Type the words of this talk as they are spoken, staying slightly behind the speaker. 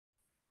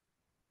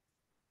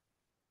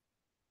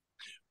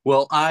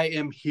Well, I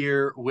am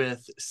here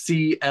with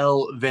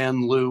C.L. Van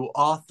Liew,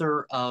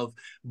 author of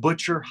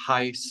Butcher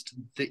Heist,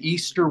 the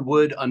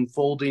Easterwood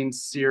Unfolding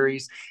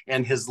series,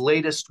 and his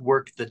latest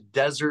work, The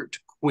Desert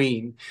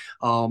Queen,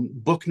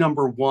 book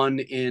number one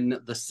in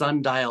the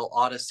Sundial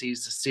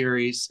Odysseys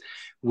series,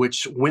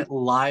 which went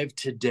live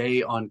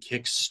today on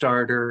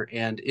Kickstarter.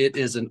 And it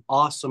is an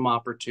awesome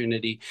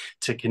opportunity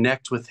to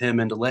connect with him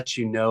and to let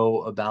you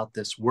know about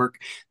this work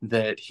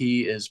that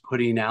he is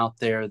putting out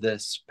there,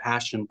 this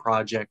passion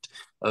project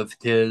of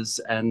his.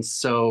 And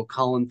so,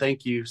 Colin,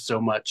 thank you so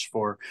much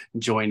for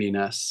joining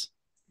us.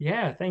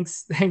 Yeah,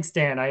 thanks,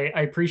 Dan. I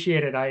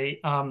appreciate it. I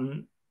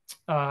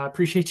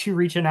appreciate you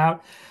reaching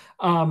out.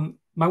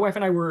 My wife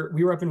and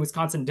we were up in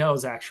Wisconsin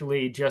Dells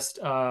actually just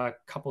a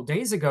couple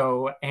days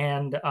ago,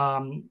 and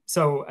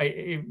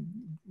you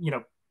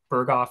know,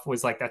 Berghoff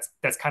was like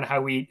that's kind of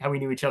how we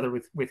knew each other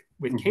with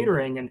Mhm.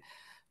 catering, and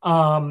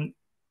um,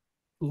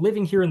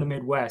 living here in the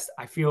Midwest,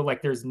 I feel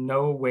like there's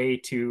no way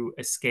to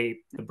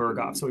escape the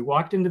Berghoff. So we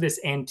walked into this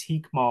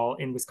antique mall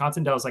in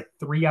Wisconsin Dells, like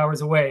 3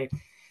 hours away,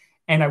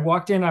 and I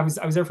walked in. I was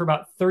there for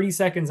about 30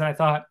 seconds, and I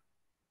thought,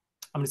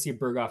 I'm going to see a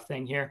Berghoff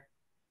thing here.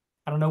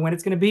 I don't know when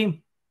it's going to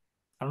be.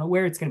 I don't know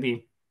where it's going to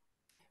be,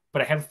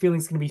 but I have a feeling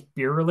it's going to be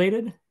beer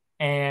related,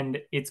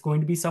 and it's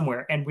going to be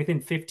somewhere. And within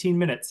 15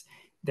 minutes,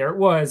 there it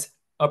was,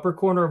 upper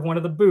corner of one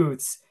of the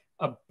booths,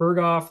 a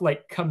Berghoff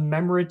like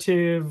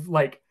commemorative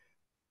like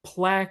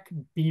plaque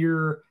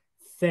beer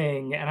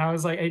thing. And I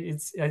was like,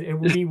 it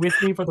will be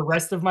with me for the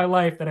rest of my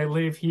life that I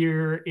live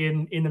here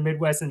in the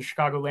Midwest and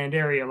Chicagoland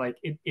area. Like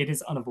it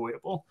is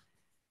unavoidable.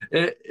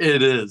 It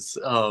is.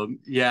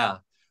 Yeah.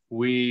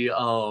 We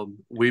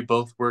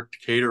both worked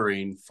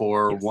catering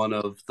for Yes. one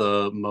of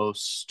the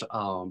most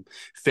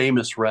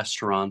famous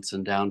restaurants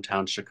in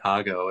downtown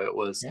Chicago. It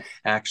was Yeah.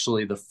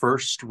 actually the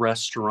first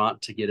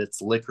restaurant to get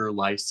its liquor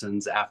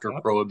license after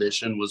Yep.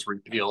 Prohibition was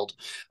repealed.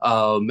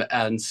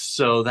 And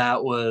so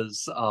that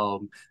was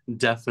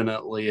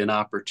definitely an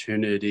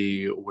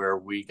opportunity where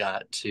we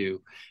got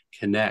to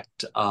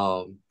connect.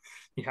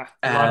 Yeah,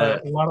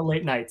 And a lot of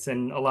late nights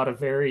and a lot of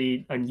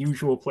very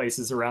unusual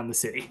places around the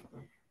city.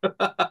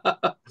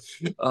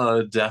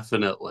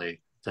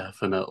 Definitely,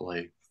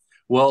 definitely.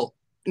 Well,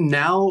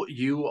 now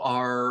you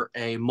are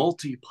a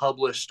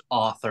multi-published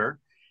author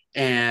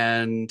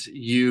and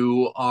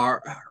you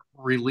are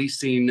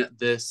releasing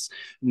this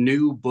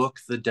new book,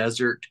 The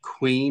Desert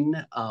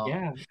Queen.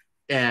 Yeah.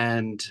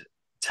 And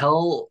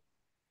tell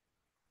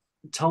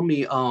tell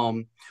me,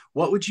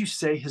 what would you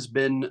say has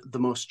been the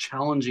most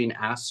challenging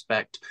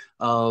aspect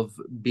of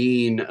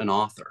being an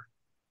author?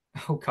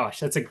 Oh gosh,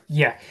 that's a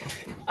yeah.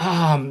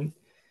 Um,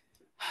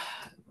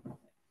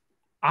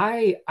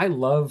 I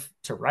love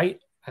to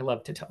write. I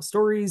love to tell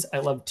stories. I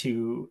love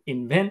to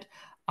invent.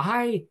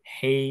 I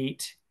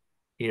hate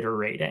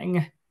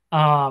iterating.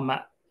 Um,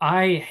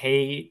 I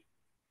hate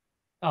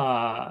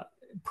uh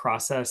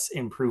process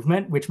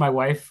improvement, which my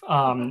wife,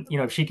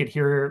 if she could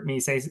hear me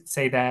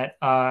say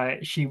that,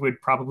 she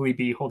would probably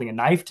be holding a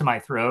knife to my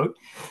throat,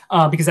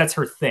 because that's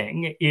her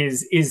thing,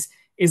 is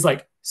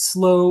like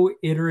slow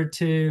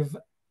iterative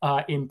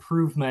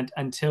improvement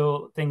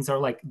until things are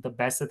like the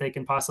best that they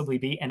can possibly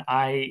be. And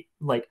I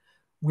like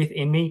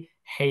within me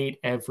hate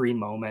every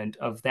moment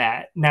of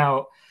that.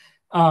 Now,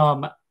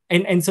 um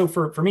and so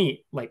for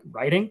me, like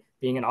writing,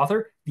 being an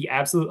author, the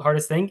absolute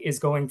hardest thing is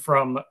going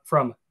from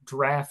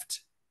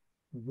draft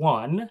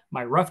one,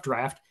 my rough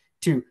draft,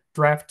 to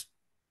draft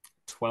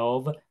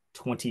 12,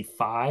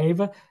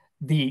 25,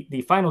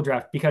 the final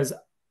draft, because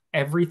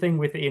everything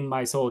within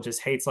my soul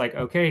just hates, like,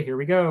 okay, here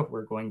we go,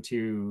 we're going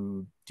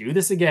to do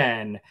this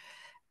again.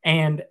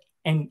 And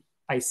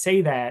I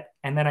say that,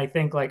 and then I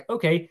think, like,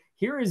 okay,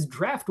 here is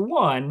draft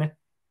one.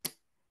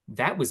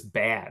 That was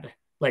bad.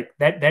 Like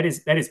that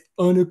is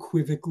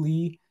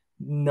unequivocally,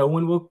 no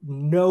one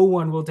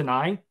will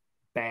deny,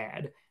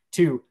 bad.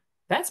 Two,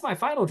 that's my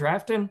final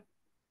draft, and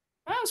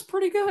that was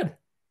pretty good.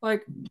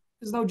 Like,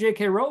 there's no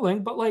J.K.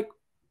 Rowling, but like,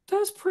 that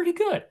was pretty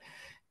good.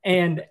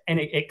 And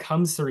it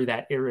comes through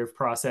that iterative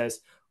process,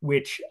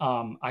 which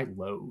I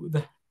loathe.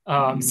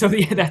 So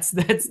yeah, that's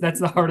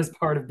the hardest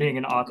part of being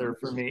an author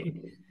for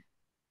me.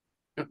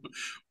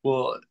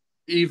 Well,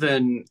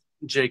 even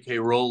J.K.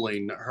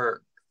 Rowling,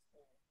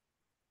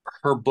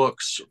 her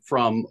books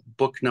from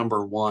book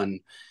number one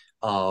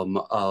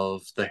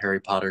of the Harry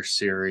Potter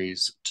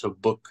series to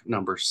book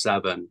number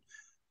seven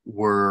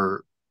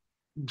were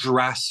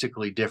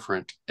drastically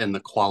different in the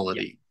Yeah,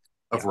 quality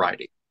of yeah,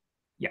 writing.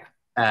 yeah,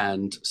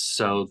 And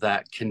so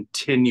that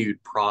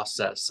continued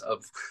process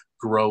of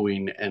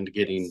growing and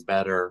getting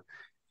better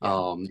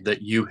yeah,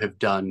 that you have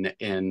done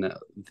in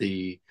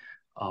the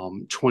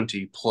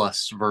 20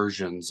 plus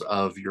versions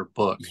of your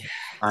book, yeah.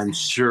 I'm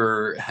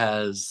sure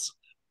has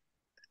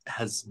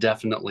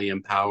definitely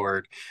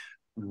empowered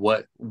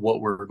what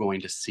we're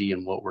going to see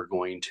and what we're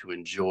going to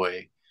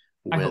enjoy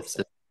I hope with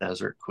so. the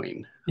Desert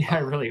Queen. Yeah, I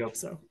really hope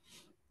so.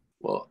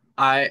 Well,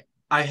 I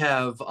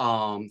have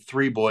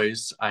three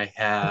boys. I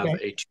have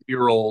Okay. a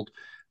 2-year old,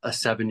 a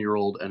 7-year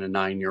old, and a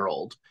 9-year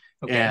old.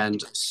 Okay.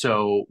 And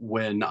so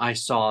when I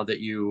saw that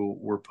you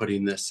were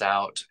putting this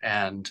out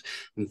and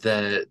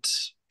that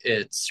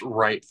it's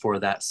right for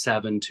that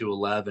 7 to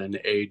 11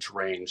 age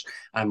range,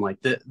 I'm like,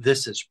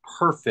 this is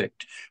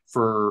perfect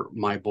for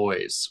my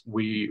boys.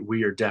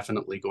 We are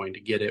definitely going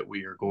to get it.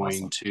 We are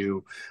going Awesome.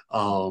 to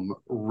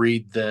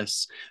read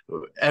this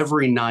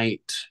every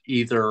night.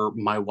 Either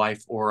my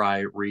wife or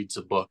I reads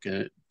a book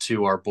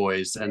to our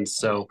boys, and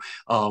so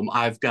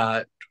I've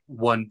got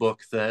one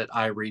book that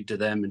I read to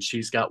them, and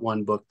she's got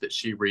one book that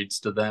she reads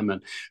to them,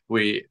 and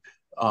we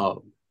uh,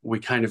 we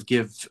kind of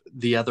give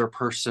the other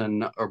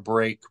person a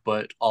break,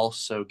 but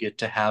also get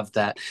to have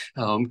that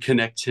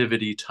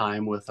connectivity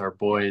time with our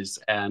boys.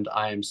 And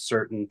I am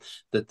certain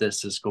that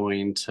this is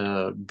going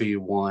to be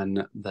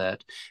one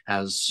that,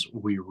 as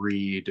we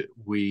read,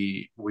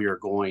 we are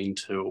going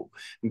to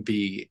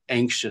be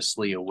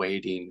anxiously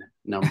awaiting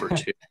number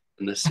two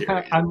in the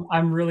series.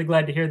 I'm really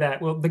glad to hear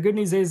that. Well, the good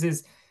news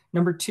is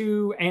number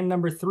two and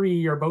number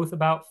three are both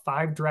about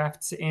 5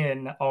 drafts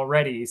in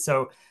already,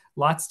 so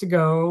lots to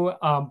go.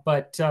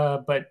 But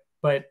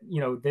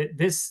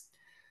this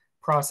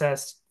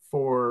process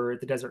for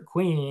the Desert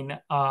Queen,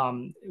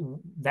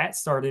 that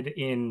started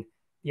in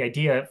the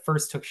idea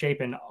first took shape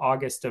in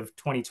August of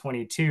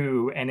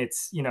 2022, and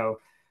it's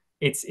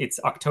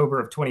October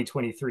of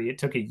 2023. It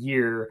took a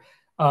year.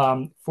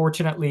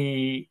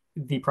 Fortunately,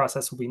 the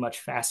process will be much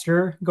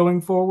faster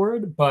going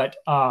forward, but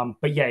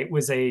yeah, it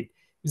was a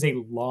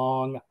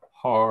long,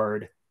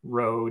 hard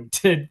road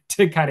to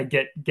kind of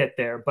get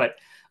there. But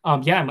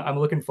yeah, I'm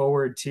looking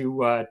forward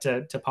to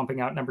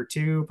pumping out number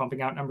two,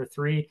 pumping out number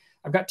three.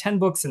 I've got 10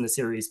 books in the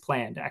series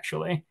planned,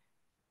 actually.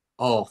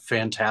 Oh,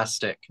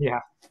 fantastic. Yeah.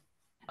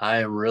 I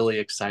am really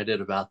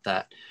excited about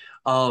that.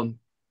 Um,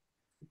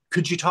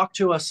 could you talk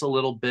to us a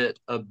little bit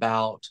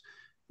about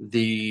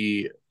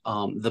the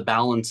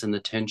balance and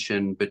the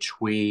tension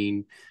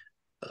between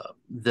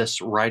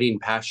this writing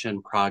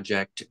passion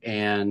project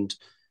and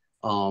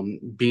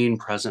being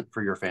present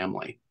for your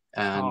family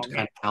Oh and man,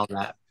 kind of how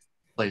that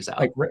plays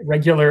like out?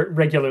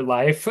 regular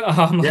life,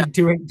 Yeah. like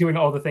doing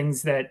all the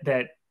things that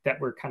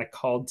we're kind of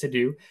called to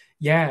do.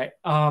 Yeah.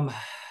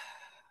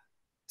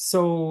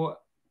 So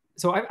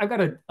I've got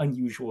an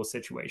unusual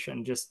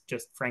situation, just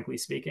frankly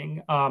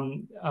speaking.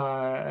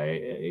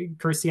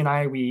 Kirsty and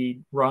I,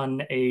 we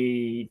run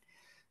a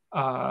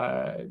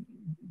uh,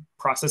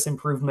 process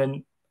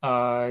improvement,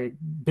 uh,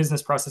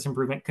 business process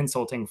improvement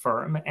consulting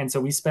firm, and so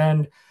we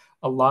spend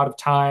a lot of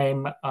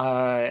time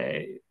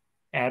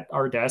at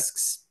our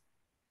desks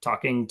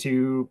talking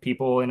to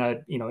people in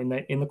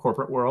the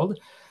corporate world.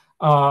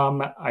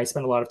 I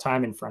spend a lot of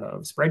time in front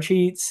of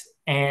spreadsheets,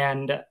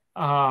 and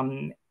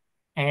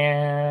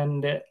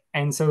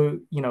so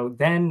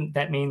then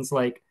that means,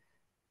 like,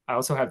 I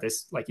also have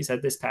this, like you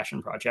said, this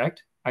passion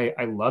project.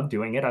 I love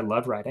doing it. I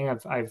love writing.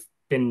 I've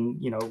been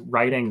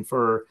writing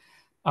for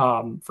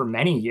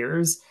many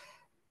years,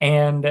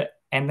 and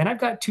then I've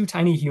got two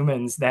tiny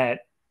humans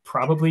that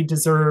probably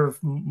deserve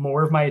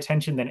more of my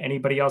attention than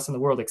anybody else in the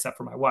world except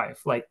for my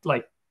wife. Like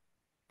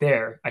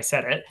there, I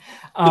said it.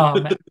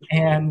 Um,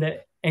 and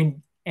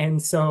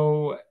and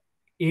so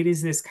it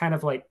is this kind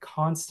of like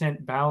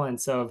constant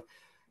balance of,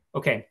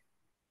 okay,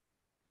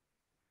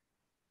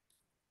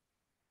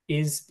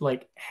 is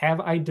like, have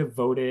I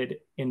devoted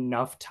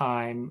enough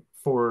time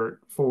for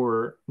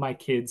my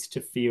kids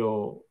to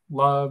feel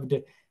loved,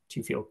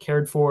 to feel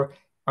cared for?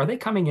 Are they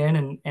coming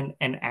in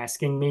and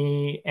asking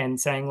me and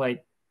saying,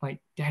 like,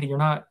 Daddy, you're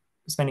not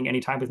spending any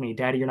time with me.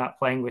 Daddy, you're not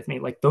playing with me.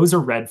 Like, those are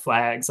red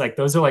flags. Like,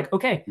 those are like,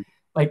 okay,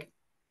 like,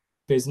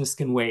 business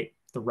can wait.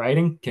 The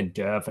writing can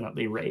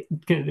definitely wait.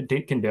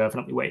 Can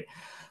definitely wait.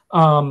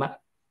 Um,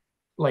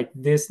 like,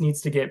 this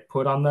needs to get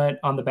put on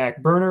the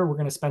back burner. We're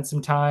gonna spend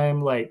some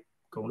time, like,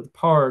 going to the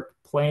park,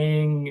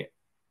 playing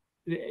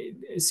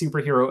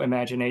superhero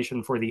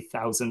imagination for the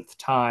thousandth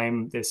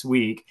time this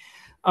week.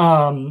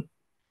 Um,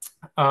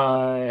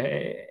 uh,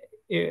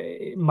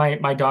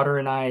 my daughter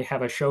and I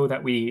have a show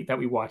that we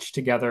watch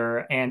together,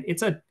 and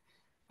it's a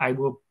I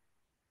will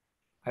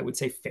I would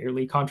say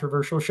fairly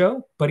controversial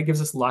show, but it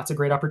gives us lots of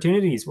great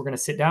opportunities. We're going to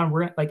sit down.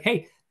 We're gonna, like,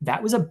 hey,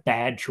 that was a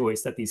bad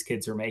choice that these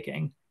kids are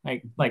making.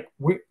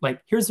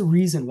 Here's the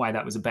reason why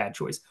that was a bad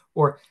choice.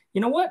 Or,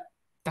 you know what?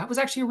 That was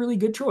actually a really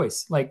good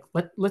choice. Like,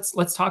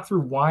 let's talk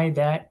through why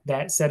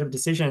that set of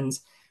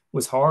decisions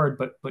was hard,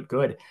 but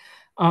good.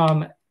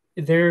 Um,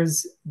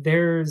 there's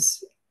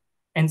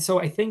and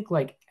so I think,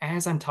 like,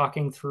 as I'm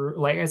thinking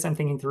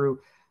through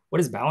what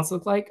does balance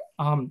look like,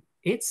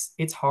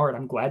 it's hard.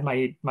 I'm glad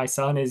my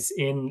son is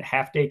in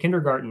half day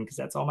kindergarten, because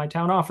that's all my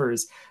town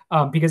offers.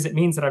 Because it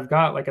means that I've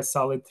got like a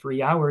solid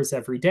 3 hours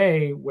every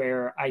day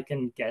where I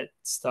can get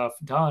stuff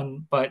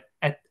done. But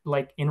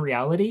in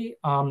reality,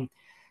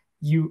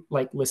 you,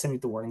 like, listen to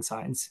the warning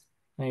signs,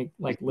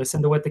 like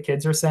listen to what the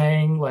kids are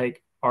saying.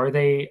 Like, are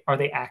they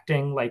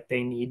acting like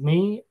they need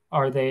me?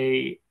 Are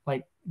they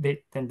like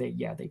they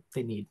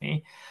need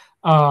me?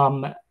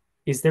 um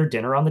is there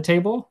dinner on the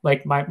table?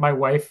 Like, my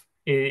wife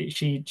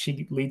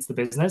she leads the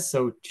business,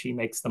 so she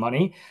makes the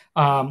money.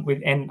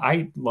 And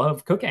I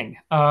love cooking,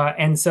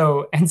 and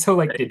so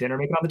like, did dinner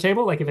make it on the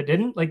table? Like, if it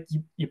didn't, like,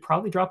 you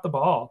probably dropped the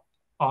ball,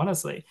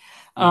 honestly.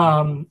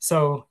 Mhm.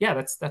 So yeah,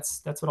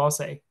 that's what I'll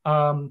say.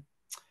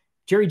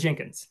 Jerry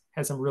Jenkins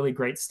has some really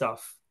great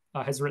stuff.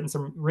 Has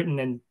written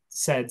and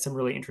said some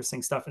really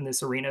interesting stuff in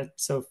this arena.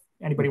 So if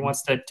anybody Mhm.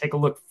 wants to take a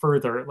look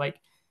further, like,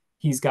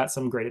 he's got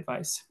some great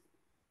advice.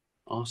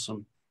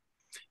 Awesome.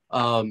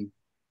 Um,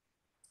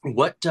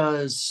 what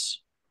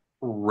does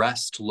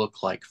rest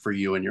look like for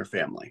you and your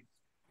family?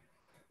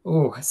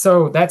 Oh,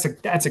 so that's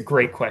a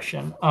great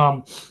question.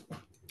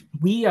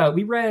 We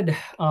read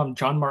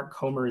John Mark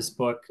Comer's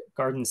book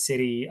Garden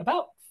City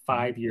about Mhm.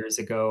 5 years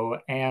ago,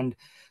 and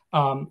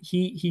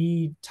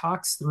he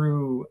talks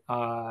through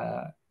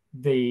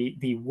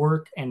the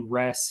work and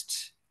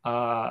rest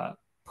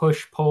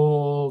push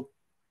pull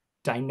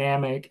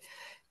dynamic.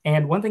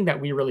 And one thing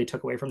that we really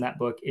took away from that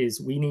book is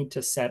we need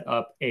to set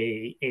up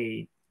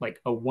a like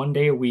a 1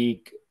 day a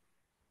week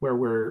where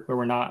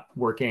we're not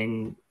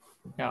working.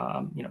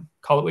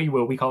 Call it what you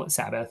will. We call it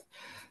Sabbath.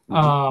 Mhm.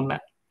 um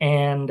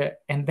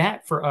and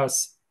that for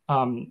us,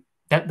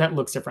 that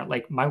looks different.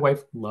 Like, my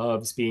wife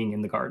loves being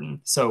in the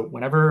garden, so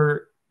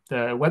whenever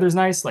the weather's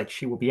nice, like,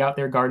 she will be out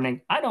there gardening.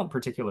 I don't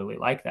particularly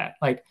like that.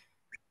 Like,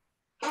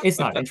 it's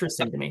not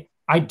interesting to me.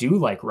 I do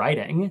like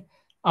writing.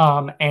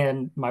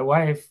 And my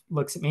wife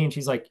looks at me and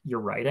she's like, "You're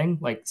writing?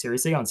 Like,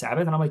 seriously, on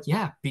Sabbath?" And I'm like,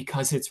 "Yeah,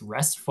 because it's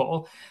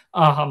restful."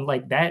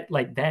 Like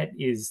that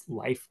is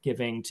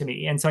life-giving to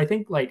me. And so I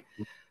think, like,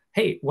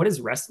 hey, what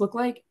does rest look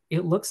like?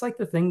 It looks like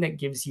the thing that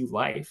gives you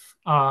life.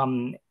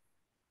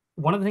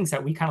 One of the things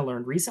that we kind of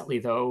learned recently,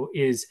 though,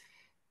 is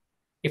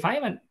if I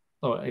haven't,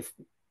 oh, if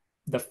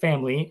the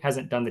family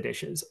hasn't done the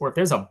dishes, or if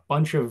there's a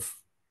bunch of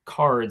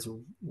cards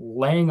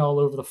laying all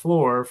over the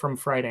floor from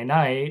Friday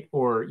night,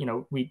 or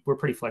we're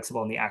pretty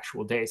flexible on the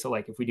actual day. So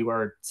like, if we do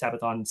our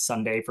Sabbath on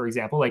Sunday, for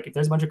example, like, if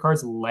there's a bunch of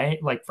cards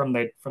laying, like, from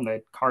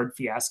the card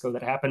fiasco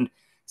that happened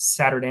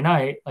Saturday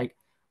night, like,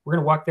 we're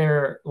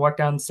gonna walk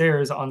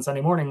downstairs on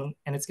Sunday morning,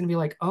 and it's gonna be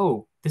like,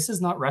 oh, this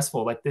is not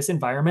restful. Like, this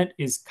environment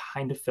is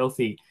kind of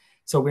filthy.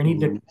 So we need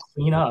to Mhm.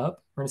 clean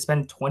up. We're going to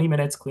spend 20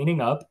 minutes cleaning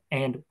up,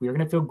 and we're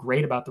going to feel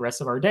great about the rest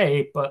of our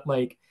day. But,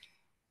 like,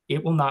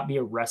 it will not be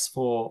a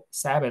restful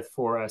Sabbath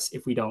for us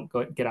if we don't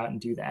get out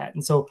and do that.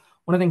 And so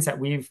one of the things that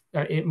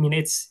I mean,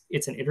 it's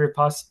an iterative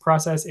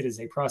process. It is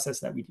a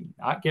process that we do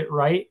not get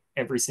right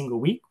every single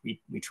week.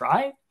 We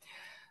try,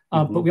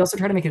 but Mhm. we also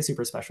try to make it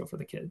super special for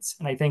the kids.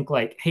 And I think,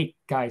 like, hey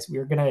guys,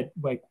 we're gonna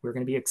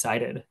be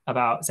excited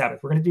about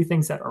Sabbath. We're gonna do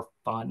things that are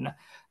fun.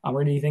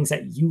 We're gonna do things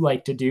that you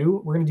like to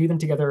do. We're gonna do them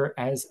together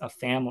as a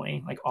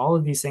family. Like, all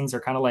of these things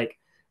are kind of like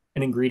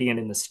an ingredient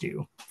in the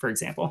stew, for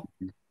example.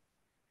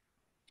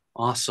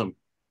 Awesome.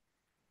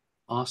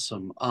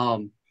 Awesome.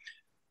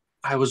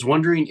 I was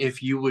wondering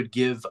if you would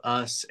give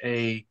us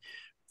a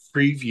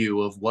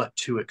preview of what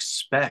to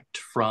expect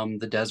from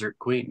the Desert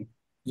Queen.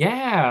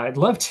 Yeah, I'd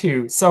love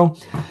to. So,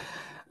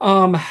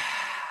 um,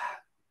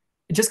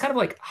 just kind of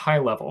like high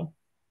level.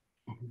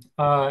 Mhm.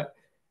 Uh,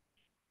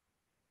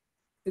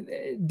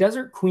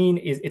 Desert Queen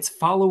it's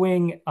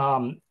following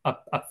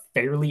a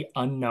fairly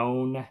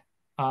unknown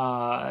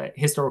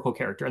historical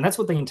character, and that's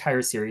what the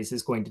entire series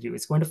is going to do.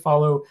 It's going to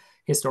follow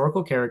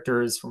historical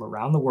characters from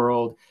around the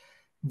world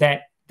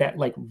that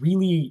like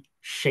really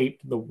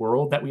shaped the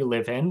world that we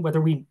live in,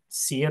 whether we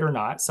see it or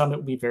not. Some it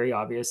will be very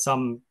obvious,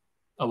 some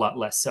a lot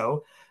less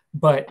so.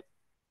 But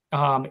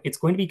it's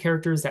going to be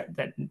characters that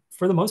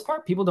for the most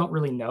part people don't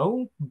really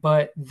know,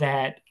 but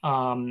that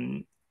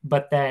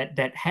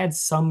had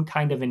some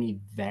kind of an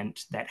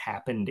event that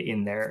happened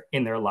in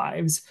their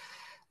lives.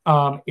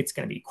 It's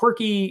going to be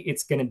quirky.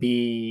 It's going to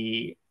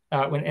be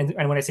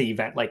and when I say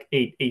event, like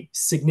a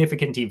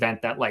significant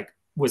event that, like,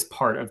 was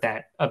part of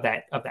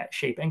that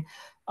shaping.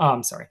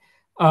 Sorry.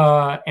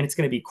 And it's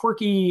going to be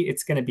quirky.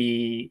 It's going to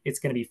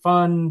be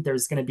fun.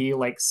 There's going to be,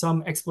 like,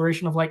 some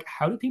exploration of, like,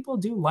 how do people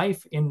do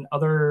life in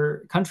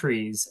other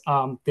countries.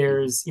 Mhm.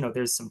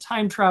 There's some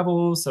time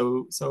travel,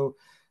 so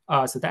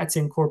that's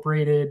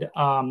incorporated.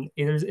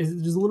 There's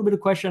a little bit of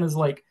question is,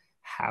 like,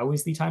 how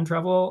is the time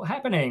travel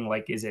happening?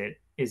 Like, is it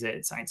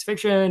science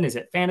fiction? Is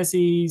it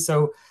fantasy?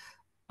 So,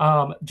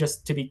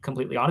 just to be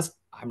completely honest,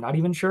 I'm not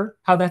even sure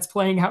how that's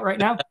playing out right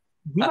now.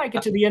 We might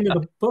get to the end of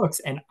the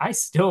books, and I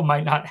still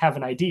might not have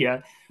an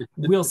idea.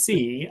 We'll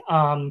see.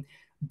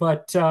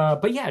 But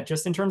yeah,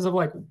 just in terms of,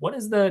 like, what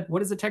does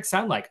the text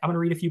sound like? I'm going to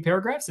read a few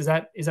paragraphs. Is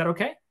that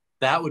okay?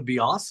 That would be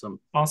awesome.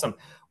 Awesome.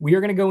 We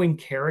are going to go in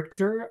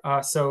character,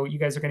 so you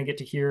guys are going to get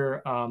to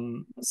hear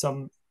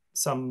some.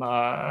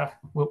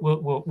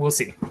 We'll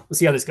see. We'll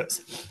see how this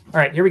goes. All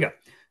right, here we go.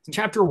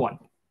 Chapter 1.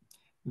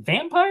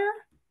 Vampire?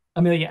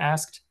 Amelia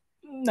asked.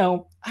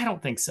 No, I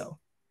don't think so.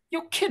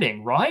 You're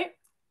kidding, right?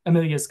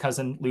 Amelia's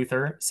cousin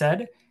Luther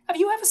said. Have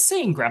you ever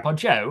seen Grandpa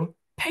Joe?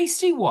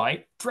 Pasty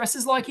white,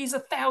 dresses like he's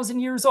 1,000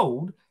 years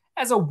old,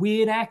 has a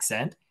weird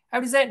accent.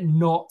 How does that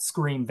not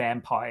scream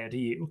vampire to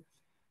you?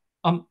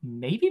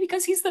 Maybe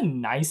because he's the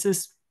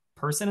nicest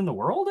person in the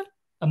world?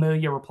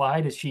 Amelia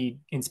replied as she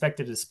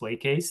inspected a display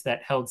case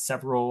that held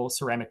several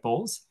ceramic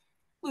bowls.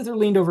 Luther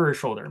leaned over her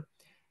shoulder.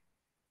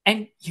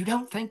 And you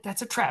don't think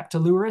that's a trap to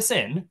lure us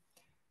in?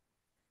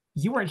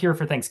 You weren't here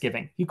for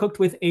Thanksgiving. You cooked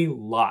with a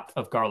lot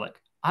of garlic.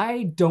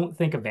 I don't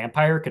think a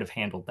vampire could have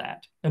handled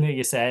that,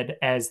 Amelia said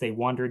as they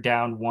wandered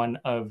down one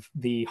of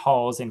the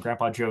halls in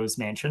Grandpa Joe's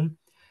mansion.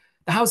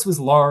 The house was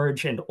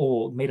large and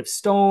old, made of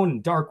stone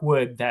and dark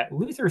wood that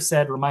Luther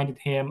said reminded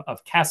him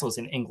of castles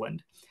in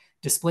England.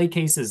 Display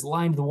cases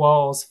lined the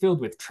walls, filled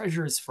with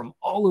treasures from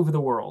all over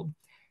the world.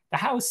 The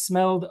house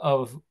smelled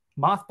of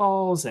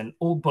mothballs and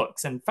old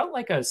books and felt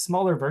like a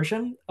smaller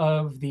version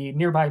of the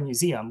nearby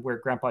museum where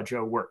Grandpa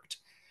Joe worked.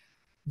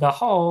 The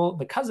hall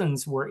the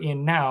cousins were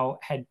in now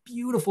had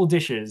beautiful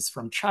dishes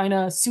from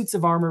China, suits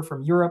of armor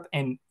from Europe,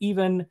 and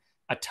even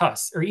the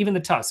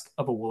tusk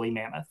of a woolly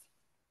mammoth.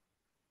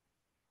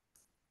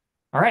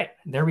 All right,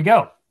 there we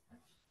go.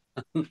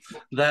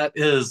 That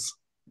is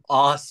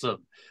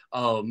awesome.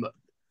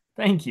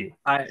 Thank you.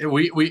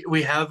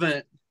 We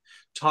haven't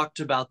talked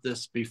about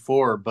this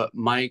before, but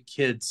my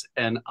kids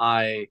and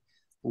I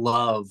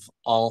love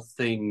all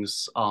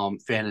things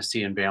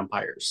fantasy and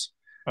vampires.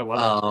 I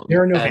love it.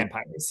 There are no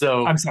vampires.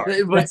 So I'm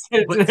sorry. but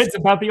It's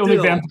about the only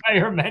still,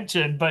 vampire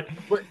mentioned, but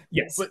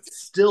yes. But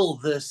still,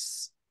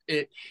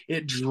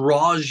 it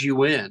draws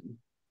you in.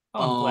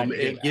 I'm glad to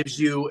hear It that. gives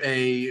you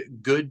a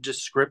good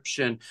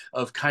description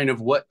of kind of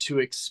what to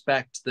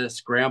expect.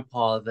 This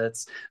grandpa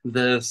that's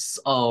this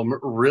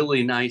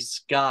really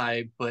nice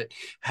guy, but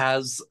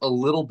has a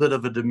little bit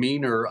of a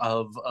demeanor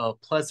of a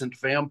pleasant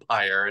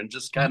vampire, and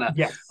just kind of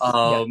Yes,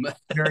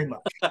 very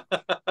much.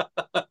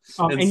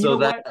 and and you so know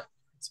what?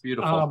 it's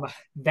beautiful.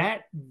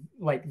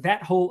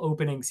 That whole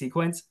opening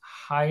sequence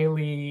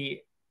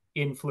highly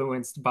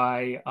influenced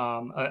by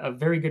a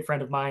very good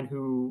friend of mine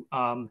who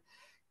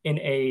in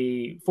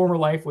a former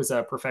life was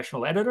a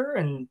professional editor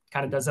and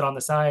kind of does it on the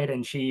side,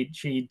 and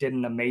she did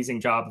an amazing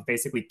job of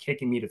basically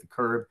kicking me to the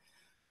curb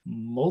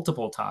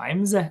multiple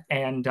times,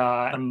 and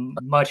I'm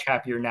much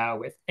happier now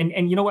with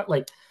and you know what,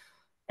 like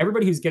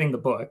everybody who's getting the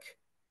book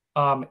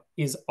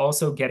is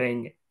also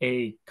getting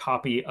a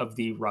copy of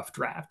the rough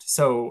draft.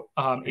 So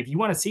if you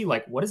want to see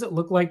like what does it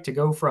look like to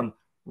go from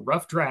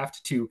rough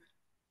draft to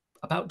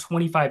about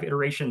 25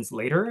 iterations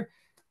later,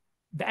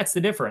 that's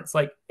the difference.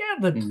 Like,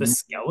 yeah, the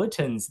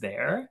skeleton's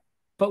there,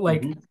 but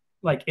like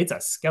it's a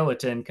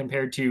skeleton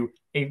compared to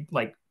a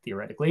like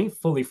theoretically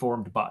fully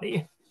formed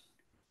body.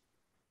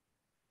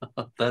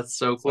 That's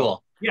so So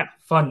cool. yeah,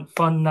 fun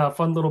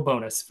little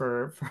bonus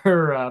for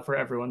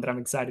everyone that I'm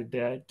excited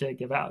to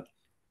give out.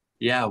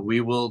 Yeah, we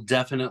will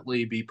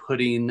definitely be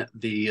putting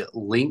the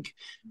link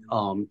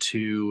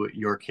to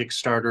your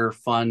Kickstarter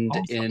fund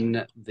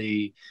Awesome.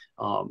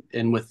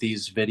 in with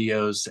these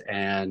videos,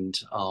 and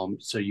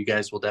so you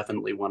guys will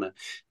definitely want to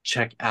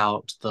check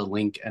out the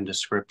link and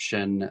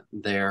description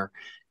there.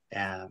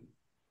 And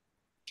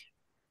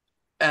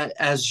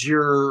as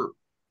you're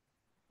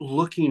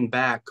looking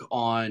back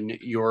on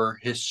your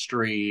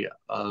history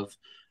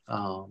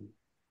um,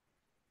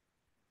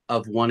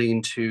 of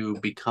wanting to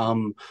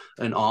become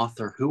an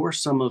author, who are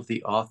some of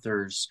the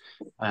authors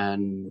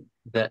and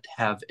that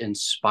have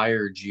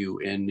inspired you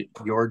in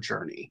your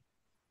journey?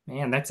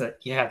 Man, that's a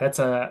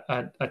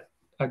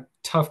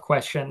tough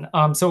question.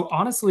 So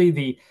honestly,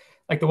 the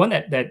one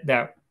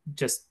that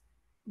just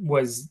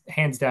was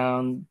hands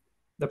down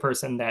the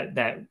person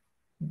that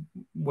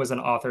was an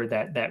author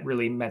that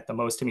really meant the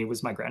most to me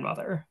was my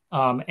grandmother.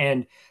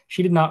 And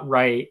she did not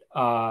write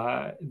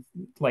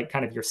like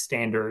kind of your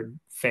standard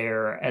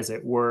fare, as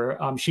it were.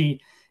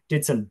 She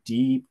did some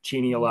deep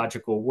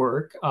genealogical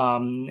work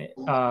on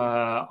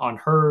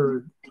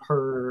her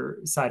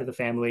side of the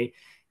family,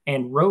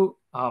 and wrote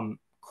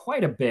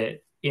quite a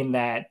bit in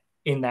that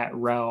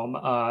realm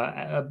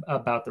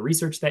about the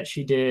research that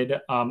she did.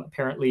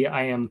 Apparently,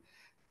 I am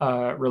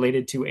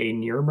related to a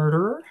near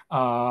murderer.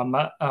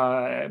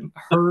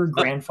 Her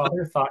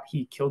grandfather thought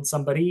he killed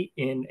somebody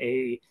in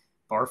a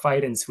bar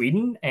fight in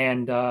Sweden,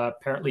 and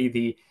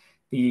apparently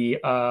the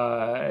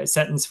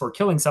sentence for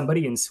killing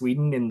somebody in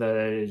Sweden in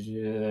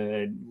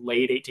the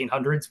late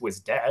 1800s was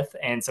death.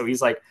 And so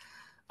he's like,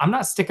 I'm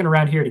not sticking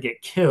around here to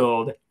get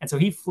killed. And so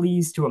he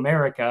flees to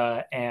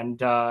America, and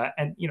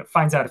you know,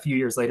 finds out a few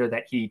years later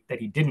that he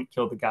didn't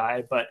kill the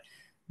guy, but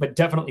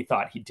definitely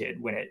thought he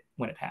did when it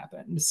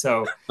happened.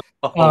 So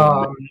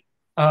Oh,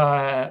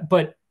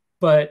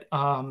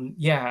 um,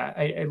 yeah,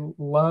 I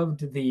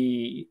loved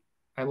the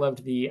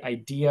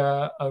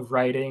idea of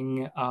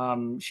writing.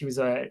 She was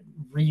a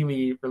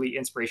really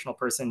inspirational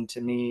person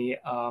to me.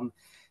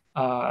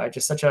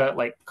 Just such a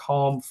like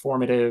calm,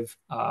 formative,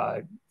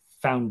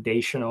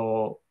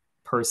 foundational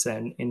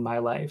person in my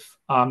life.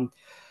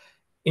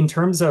 In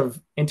terms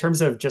of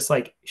just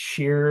like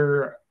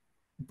sheer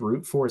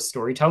brute force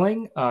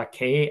storytelling,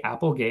 Kay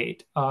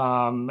Applegate,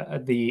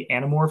 the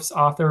Animorphs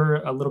author,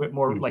 a little bit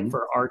more like mhm,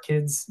 for our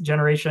kids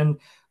generation,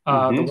 the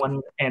mhm.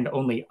 one and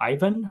only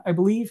Ivan, I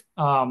believe.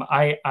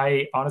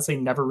 I honestly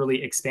never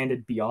really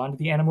expanded beyond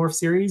the Animorph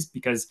series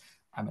because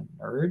I'm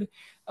a nerd,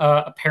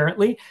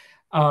 apparently.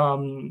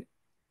 Um,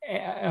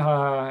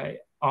 uh,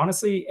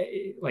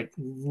 honestly, like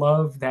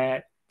love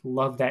that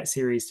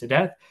series to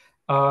death.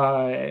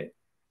 Uh,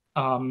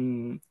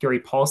 Gary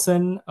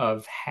Paulson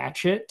of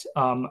Hatchet.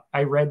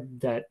 I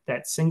read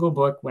that single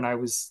book when I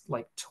was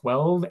like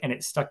 12, and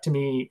it stuck to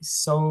me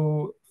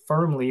so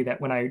firmly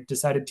that when I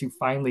decided to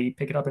finally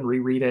pick it up and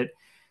reread it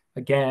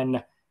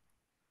again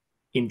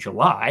in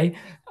July,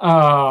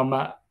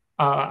 I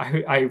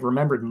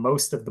remembered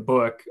most of the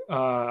book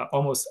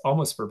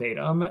almost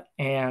verbatim,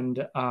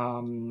 and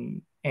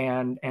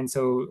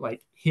so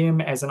like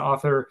him as an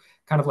author,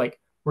 kind of like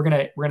we're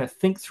gonna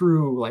think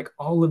through like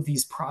all of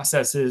these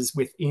processes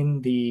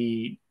within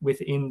the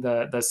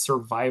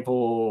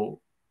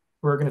survival.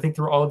 We're gonna think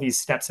through all of these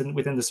steps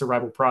within the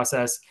survival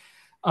process.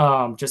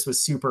 Just was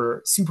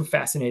super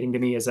fascinating to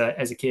me as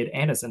a kid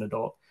and as an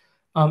adult.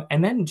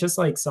 And then just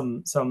like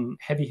some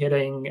heavy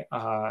hitting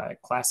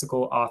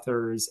classical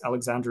authors,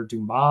 Alexandre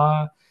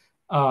Dumas,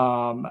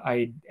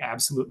 I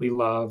absolutely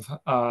love.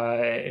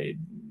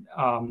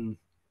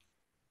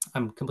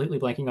 I'm completely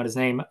blanking on his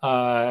name.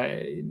 Uh,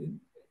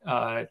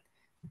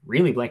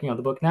 really blanking on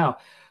the book now.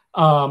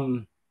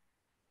 Um,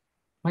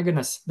 my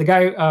goodness, the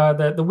guy,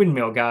 the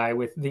windmill guy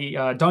with the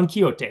Don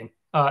Quixote,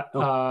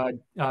 Oh,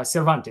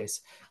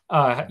 Cervantes.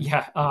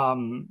 Yeah,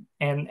 and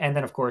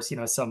then of course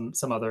some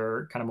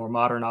other kind of more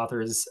modern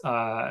authors,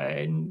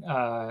 Tolkien,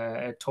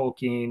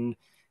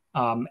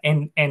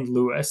 and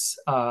Lewis,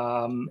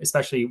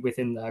 especially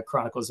within the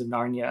Chronicles of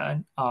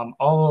Narnia,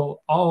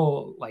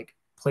 all like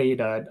played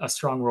a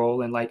strong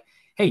role in like,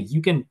 hey,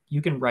 you can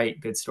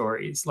write good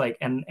stories, like,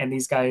 and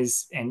these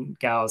guys and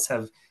gals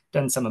have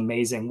done some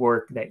amazing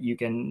work that you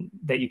can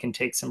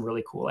take some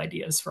really cool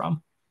ideas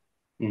from.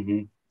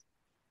 hmm.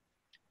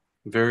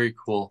 Very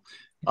cool.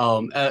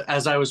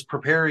 As I was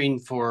preparing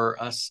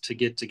for us to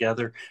get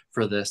together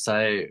for this,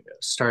 I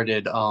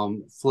started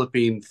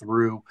flipping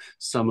through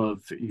some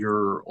of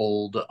your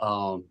old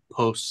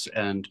posts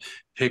and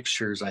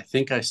pictures. I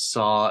think I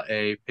saw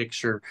a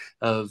picture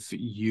of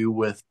you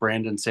with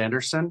Brandon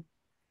Sanderson.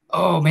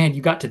 Oh man,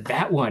 you got to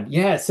that one.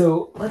 Yeah,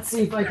 so let's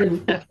see if I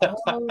can.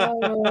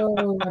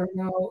 Oh, I don't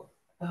know.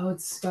 Oh,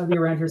 it's gotta be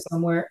around here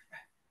somewhere.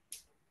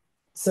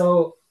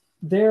 So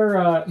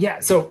yeah,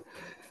 so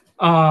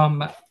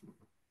um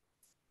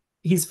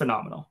he's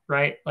phenomenal,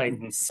 right? Like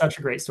Mhm. such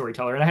a great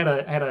storyteller. And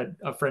I had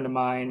a friend of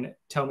mine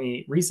tell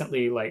me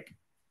recently, like,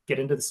 get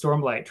into the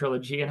Stormlight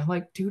trilogy. And I'm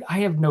like, dude, I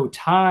have no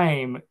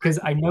time because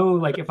I know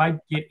like if I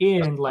get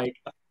in, like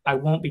I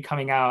won't be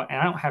coming out and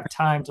I don't have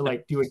time to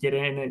like do a get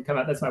in and come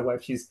out. That's my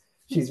wife. She's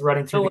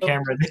running through the Hello.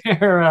 camera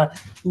there,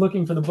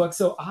 looking for the book.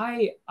 So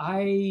I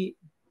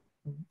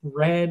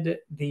read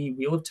the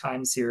Wheel of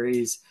Time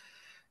series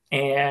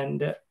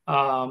and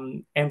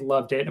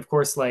loved it. And of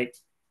course, like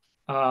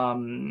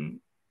um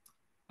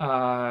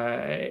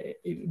uh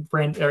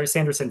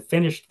Sanderson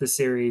finished the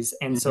series,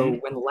 and so Hmm.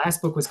 when the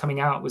last book was coming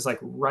out, it was like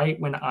right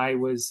when I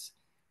was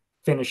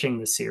finishing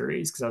the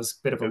series because I was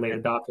a bit of a late Okay.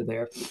 adopter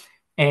there.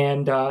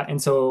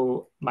 And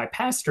so my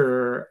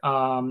pastor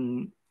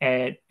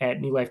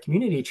at New Life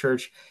Community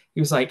Church,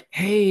 he was like,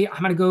 "Hey,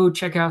 I'm gonna go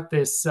check out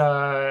this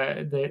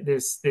signing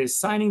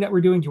that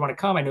we're doing. Do you want to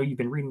come? I know you've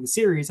been reading the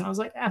series." And I was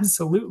like,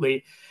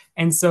 "Absolutely."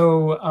 And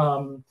so,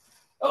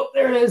 oh,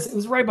 there it is. It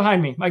was right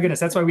behind me. My goodness,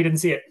 that's why we didn't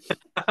see it.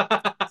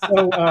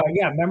 So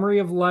yeah, Memory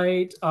of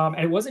Light, and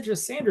it wasn't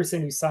just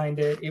Sanderson who signed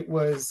it. It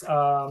was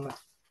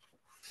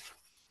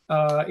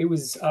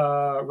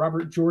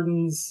Robert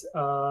Jordan's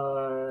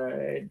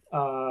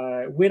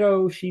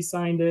widow. She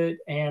signed it,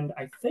 and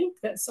I think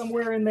that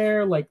somewhere in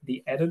there, like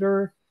the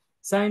editor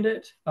signed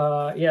it.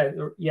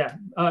 Yeah.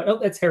 Oh,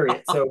 that's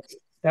Harriet. So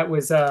that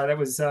was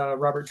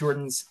Robert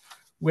Jordan's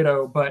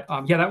widow. But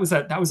yeah, that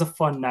was a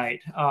fun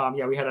night.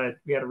 Yeah, we had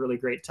a really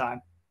great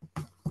time.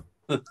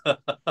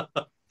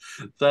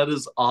 That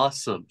is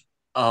awesome.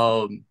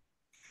 Um,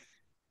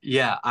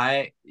 yeah,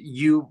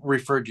 you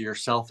referred to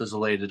yourself as a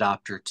late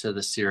adopter to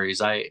the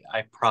series. I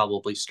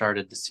probably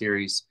started the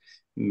series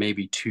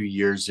maybe 2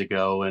 years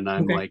ago, and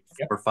I'm Okay. like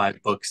Yep. 4 or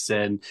 5 books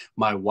in.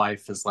 My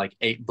wife is like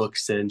 8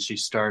 books in. She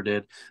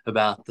started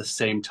about the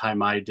same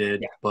time I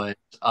did, Yeah. but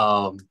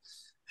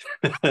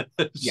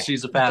Yeah.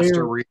 she's a faster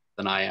They're reader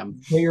than I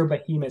am. they're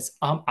behemoths.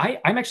 I'm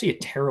actually a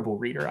terrible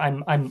reader.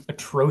 I'm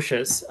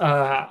atrocious.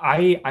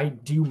 I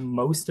do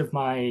most of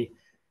my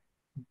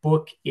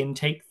book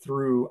intake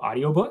through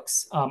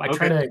audiobooks. I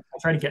try Okay. to I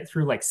try to get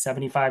through like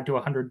 75 to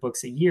 100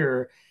 books a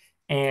year,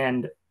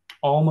 and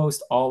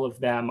almost all of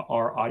them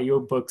are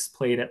audiobooks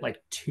played at like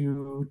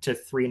 2 to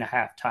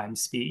 3.5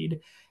 times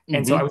speed.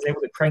 And so I Hmm. was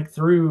able to crank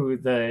through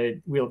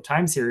the Wheel of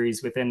Time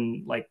series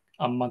within like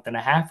a month and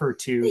a half or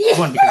two.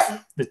 One, because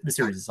the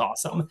series is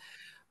awesome,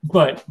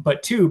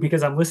 but two,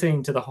 because I'm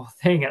listening to the whole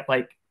thing at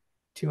like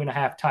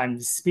 2.5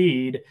 times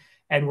speed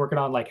and working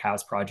on like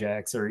house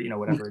projects or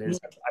whatever it is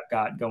I've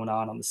got going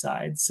on the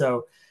side.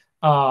 So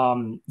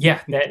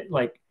yeah, that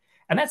like,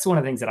 and that's one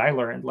of the things that I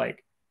learned,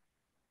 like,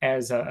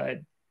 as a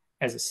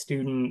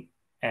student,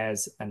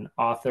 as an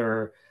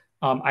author.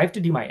 I have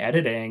to do my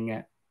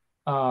editing.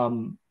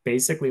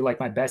 Basically, like,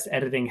 my best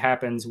editing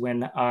happens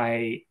when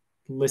I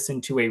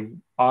listen to a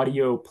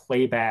audio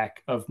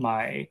playback of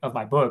my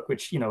book,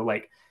 which,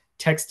 like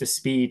text to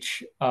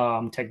speech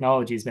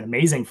technology has been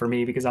amazing for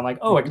me, because I'm like,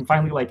 oh, I can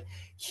finally like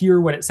hear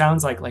what it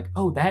sounds like,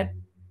 oh, that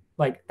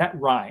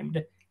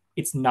rhymed.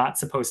 It's not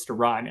supposed to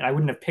rhyme. And I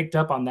wouldn't have picked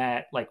up on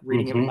that like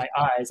reading it with Mm-hmm. my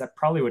eyes. I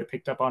probably would have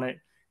picked up on it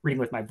reading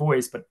with my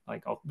voice, but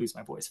like I'll lose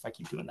my voice if I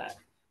keep doing that.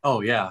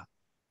 Oh yeah.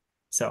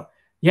 So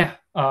yeah,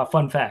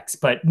 fun facts.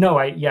 But no,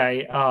 it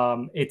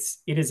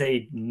is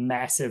a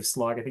massive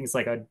slog. I think it's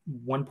like a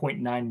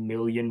 1.9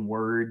 million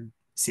word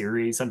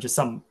series on just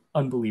some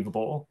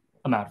unbelievable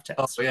amount of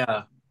Oh text.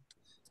 yeah.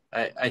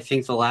 I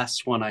think the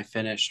last one I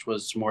finished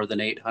was more than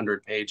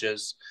 800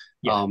 pages.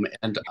 Yeah,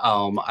 And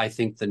I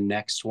think the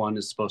next one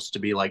is supposed to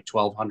be like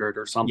 1200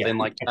 or yeah, something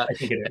like that. I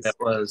think it And it is.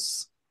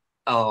 was,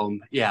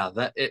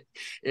 yeah,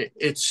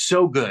 it's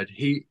so good.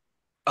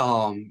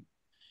 Um,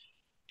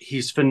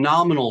 he's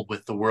phenomenal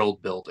with the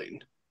world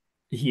building.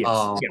 He is.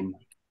 Yeah, Um,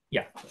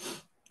 yeah,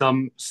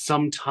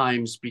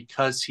 sometimes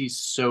because he is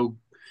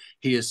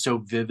so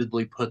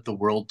vividly put the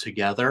world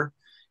together,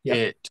 yep.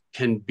 it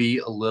can be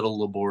a little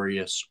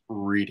laborious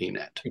reading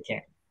it. It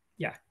can.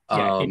 Yeah,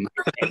 yeah. Um,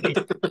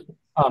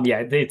 Yeah.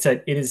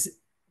 It is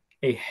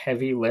a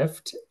heavy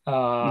lift.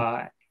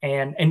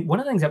 And one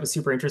of the things that was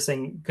super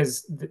interesting,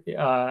 because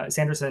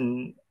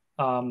Sanderson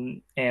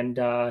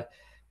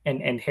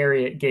and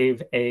Harriet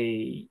gave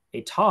a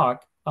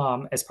talk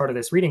as part of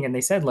this reading, and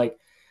they said like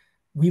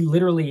we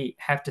literally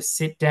have to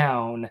sit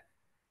down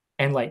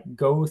and like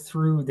go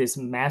through this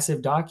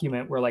massive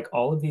document where like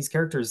all of these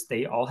characters,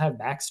 they all have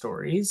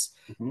backstories,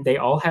 mhm. they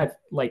all have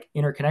like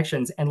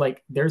interconnections, and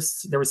like there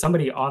was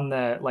somebody on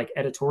the like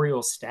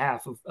editorial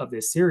staff of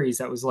this series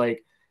that was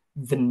like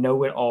the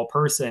know-it-all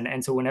person.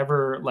 And so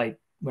whenever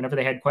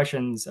they had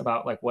questions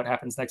about like what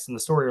happens next in the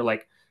story, or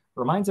like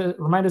remind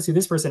us who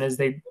this person is,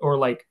 they or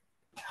like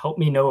help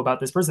me know about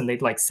this person,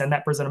 they'd like send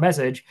that person a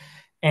message.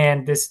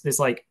 And this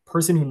like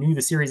person who knew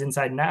the series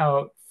inside and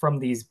out from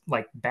these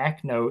like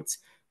back notes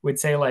would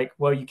say like,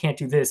 well, you can't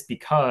do this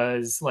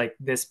because like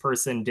this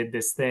person did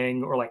this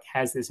thing, or like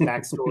has this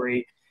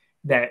backstory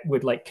that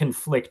would like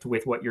conflict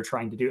with what you're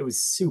trying to do. It was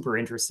super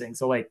interesting.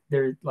 So like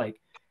they're like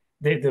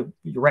you're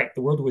right,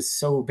 the world was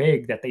so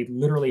big that they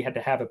literally had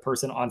to have a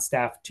person on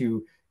staff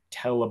to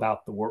tell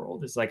about the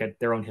world. It's like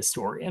their own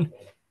historian.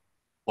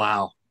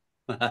 Wow.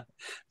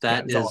 Yeah,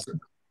 it That was is awesome.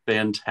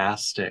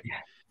 fantastic.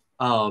 Yeah,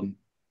 Um,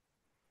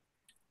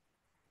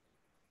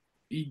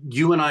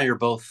 you and I are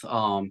both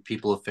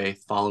people of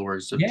faith,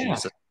 followers of yeah,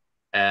 Jesus.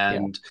 yeah,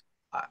 And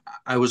I,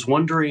 I was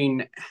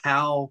wondering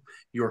how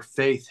your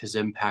faith has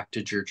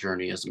impacted your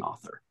journey as an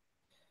author.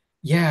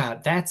 yeah.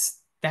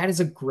 That is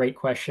a great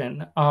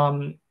question.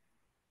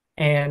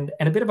 And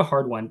a bit of a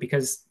hard one,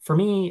 because for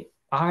me,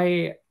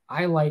 I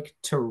like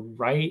to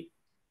write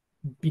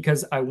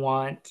because I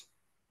want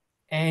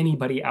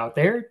anybody out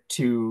there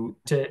to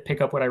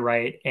pick up what I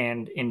write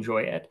and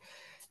enjoy it.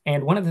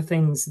 And one of the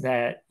things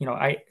that,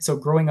 so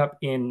growing up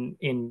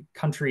in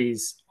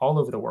countries all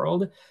over the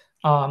world,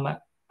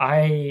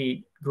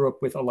 I grew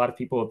up with a lot of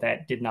people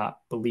that did not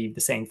believe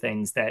the same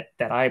things that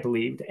I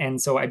believed.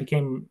 And so I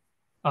became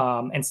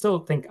and still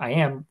think I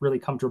am really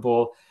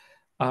comfortable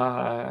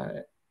uh,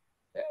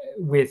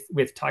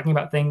 with talking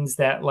about things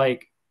that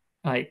like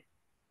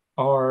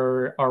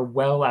are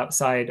well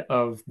outside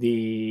of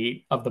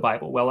the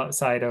Bible, well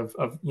outside of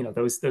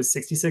those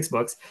 66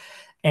 books.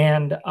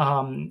 And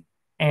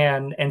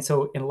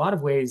so in a lot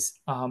of ways,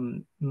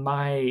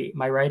 my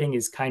writing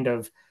is kind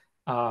of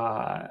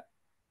uh,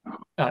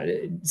 uh,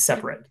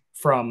 separate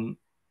from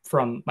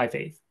my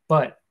faith,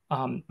 but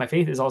my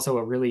faith is also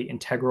a really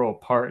integral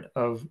part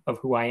of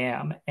who I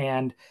am.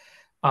 And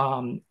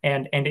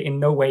in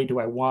no way do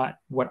I want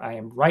what I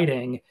am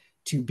writing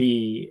to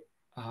be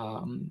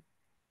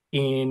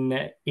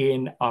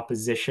in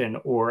opposition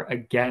or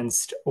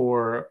against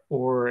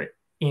or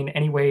in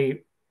any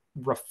way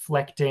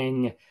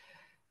reflecting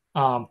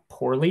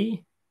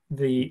poorly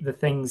the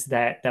things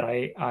that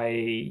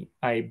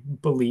I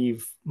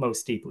believe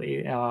most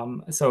deeply.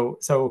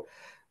 So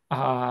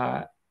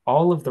uh,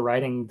 all of the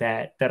writing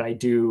that I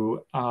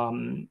do,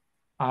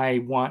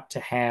 I want to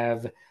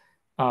have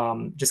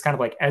just kind of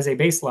like as a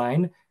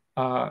baseline.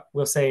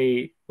 We'll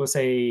say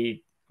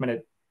I'm going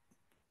to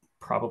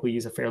probably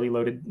use a fairly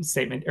loaded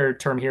statement or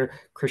term here,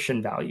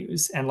 Christian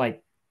values, and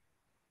like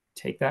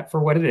take that for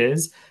what it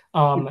is.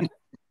 Um,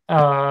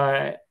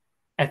 uh,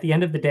 at the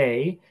end of the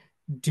day,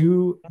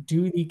 do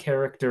the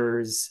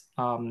characters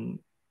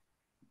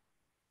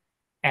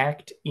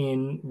act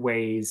in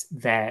ways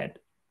that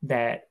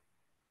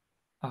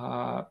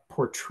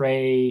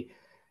portray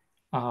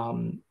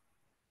um,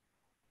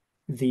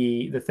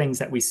 the things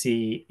that we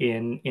see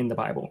in the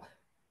Bible: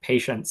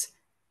 patience,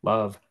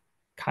 love,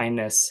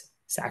 kindness,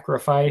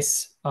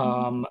 sacrifice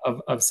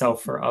of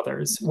self for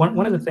others.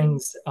 One of the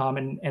things,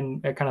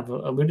 and I kind of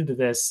alluded to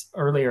this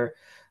earlier.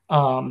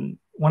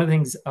 One of the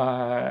things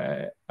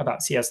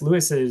about C.S.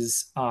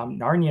 Lewis's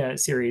Narnia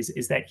series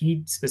is that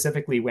he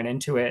specifically went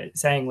into it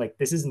saying like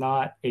this is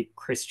not a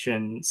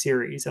Christian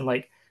series, and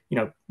like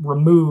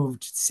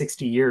removed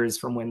 60 years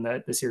from when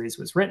the series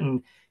was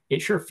written,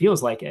 it sure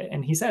feels like it.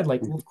 And he said,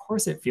 like, well, of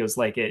course it feels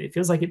like it. It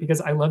feels like it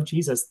because I love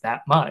Jesus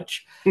that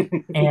much.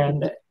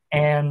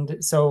 And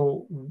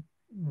so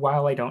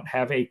while I don't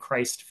have a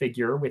Christ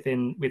figure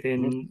within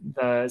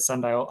the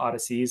Sundial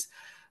Odysseys,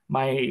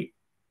 my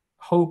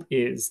hope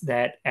is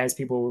that as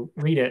people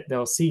read it,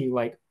 they'll see,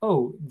 like,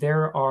 oh,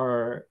 there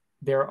are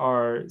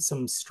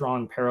some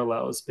strong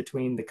parallels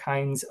between the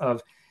kinds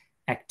of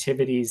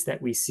activities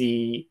that we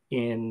see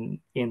in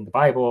the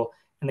Bible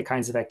and the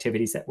kinds of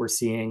activities that we're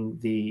seeing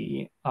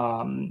the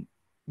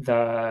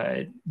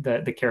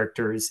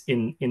characters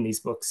in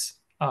these books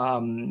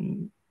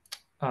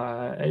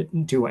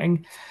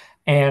doing.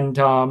 And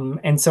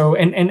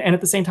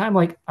at the same time,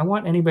 like, I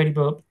want anybody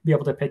to be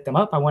able to pick them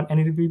up. I want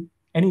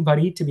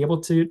anybody to be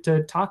able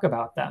to talk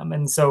about them.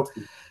 And so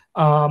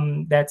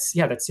that's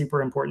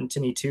super important to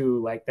me too,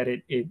 like that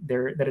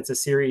it's a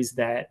series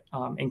that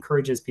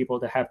encourages people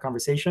to have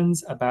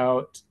conversations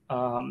about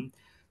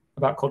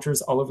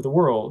cultures all over the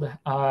world,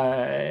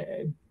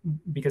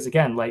 because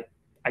again, like,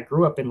 I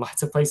grew up in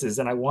lots of places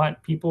and I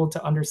want people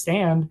to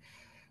understand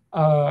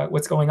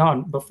what's going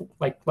on before,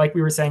 like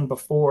we were saying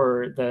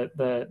before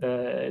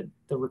the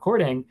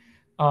recording.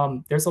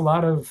 There's a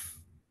lot of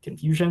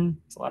confusion,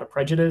 there's a lot of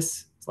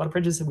prejudice, there's a lot of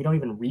prejudice that we don't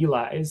even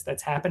realize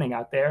that's happening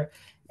out there.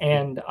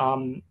 And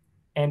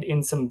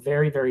in some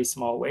very, very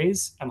small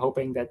ways, I'm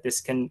hoping that this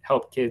can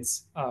help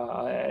kids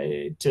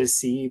to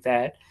see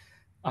that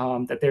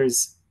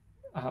there's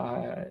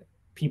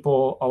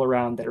people all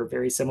around that are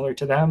very similar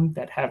to them,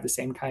 that have the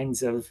same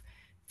kinds of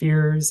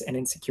fears and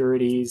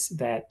insecurities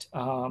that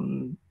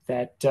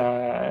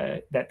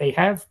they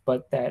have,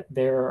 but that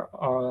there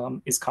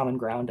is common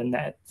ground, and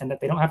that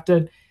they don't have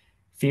to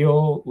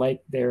feel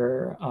like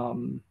they're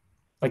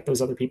like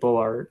those other people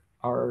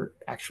are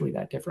actually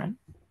that different.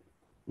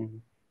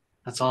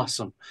 That's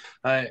awesome.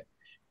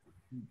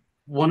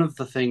 One of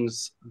the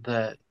things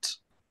that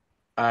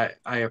I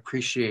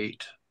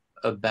appreciate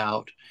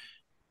about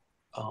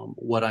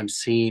what I'm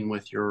seeing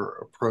with your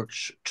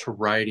approach to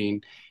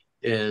writing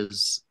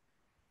is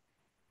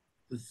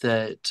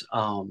that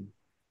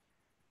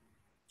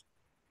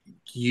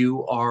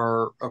you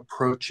are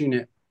approaching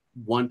it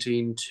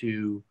wanting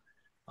to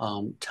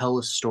tell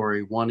a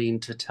story, wanting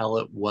to tell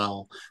it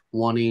well,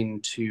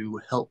 wanting to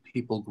help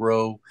people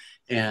grow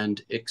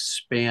and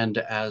expand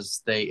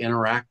as they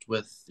interact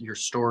with your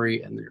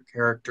story and your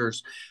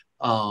characters,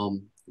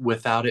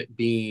 without it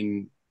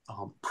being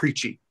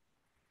preachy.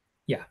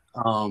 Yeah.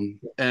 I'm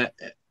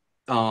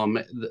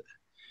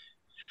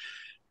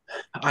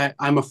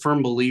a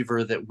firm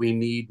believer that we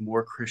need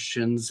more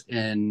Christians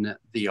in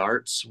the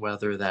arts,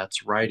 whether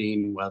that's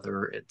writing,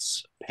 whether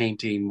it's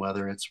painting,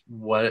 whether it's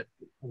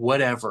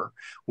whatever.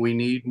 We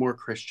need more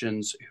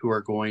Christians who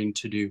are going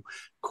to do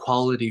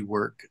quality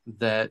work,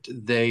 that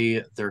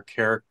their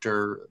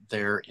character,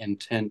 their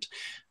intent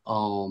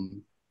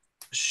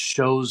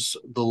shows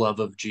the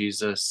love of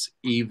Jesus,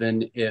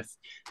 even if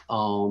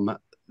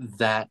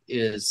that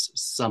is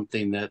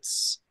something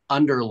that's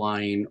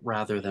underlying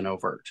rather than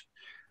overt.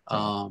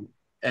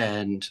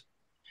 And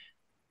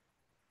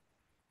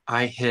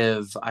I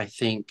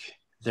think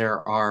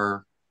there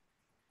are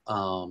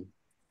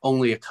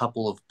only a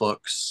couple of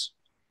books,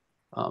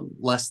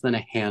 less than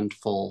a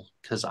handful,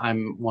 because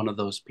I'm one of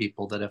those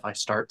people that if I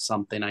start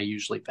something, I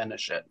usually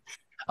finish it.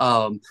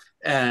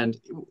 And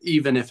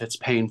even if it's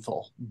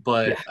painful,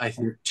 but I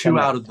think two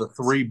out of the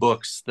three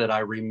books that I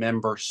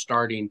remember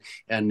starting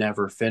and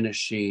never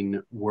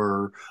finishing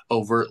were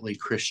overtly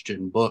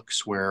Christian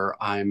books, where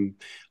I'm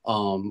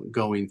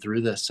going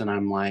through this and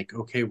I'm like,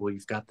 okay, well,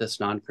 you've got this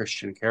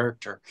non-Christian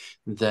character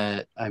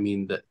that, I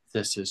mean, that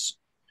this is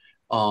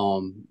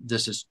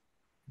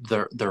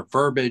their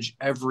verbiage,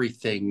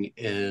 everything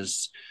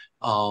is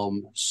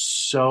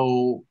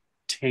so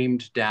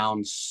tamed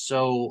down,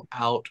 so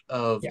out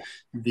of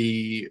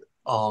the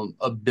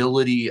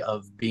ability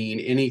of being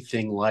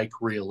anything like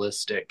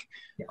realistic,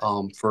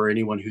 for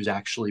anyone who's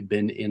actually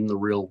been in the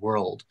real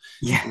world.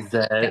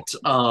 That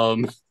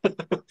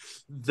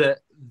that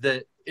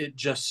it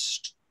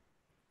just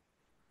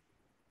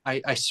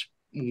I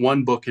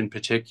one book in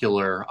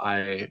particular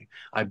I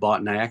bought,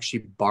 and I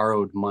actually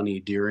borrowed money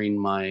during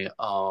my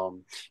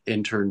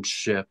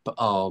internship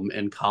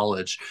in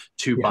college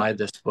to buy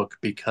this book,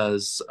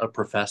 because a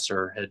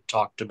professor had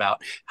talked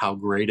about how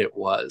great it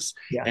was.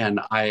 And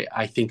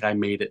I think I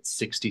made it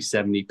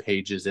 60-70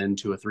 pages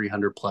into a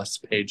 300 plus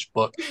page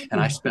book, and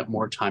I spent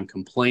more time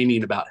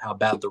complaining about how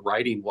bad the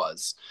writing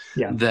was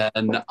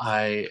than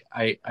I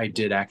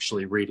did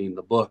actually reading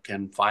the book.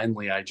 And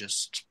finally I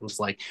just was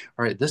like,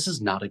 all right, this is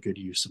not a good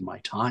use of my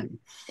time.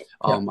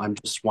 I'm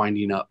just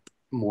winding up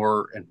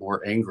more and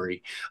more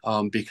angry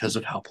because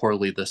of how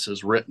poorly this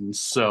is written.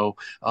 So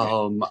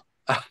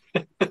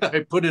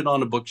I put it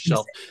on a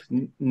bookshelf,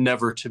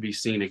 never to be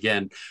seen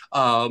again,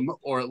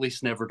 or at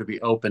least never to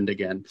be opened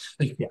again.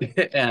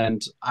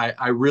 And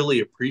I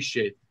really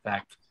appreciate the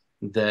fact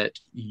that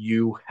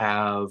you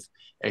have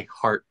a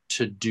heart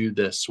to do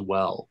this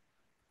well.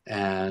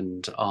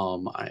 And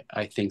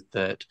I think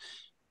that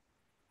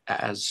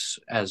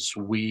as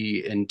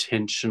we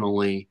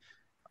intentionally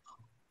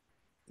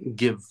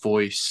give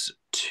voice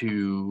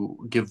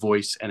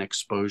and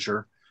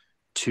exposure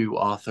to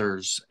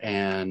authors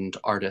and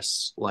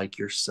artists like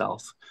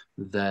yourself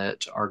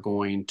that are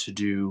going to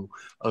do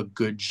a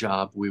good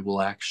job, we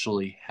will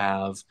actually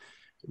have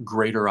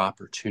greater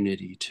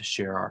opportunity to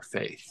share our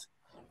faith.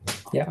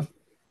 Yeah.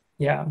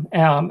 Yeah.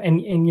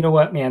 And you know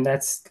what, man,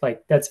 that's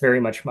very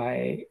much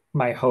my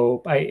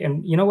hope.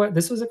 And you know what,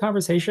 this was a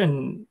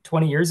conversation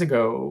 20 years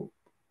ago,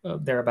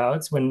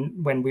 thereabouts,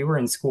 when we were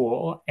in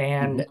school,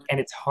 Mm-hmm. and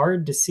it's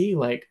hard to see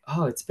like,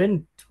 oh, it's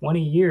been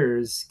 20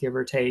 years, give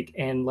or take,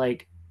 and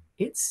like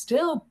it's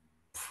still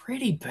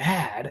pretty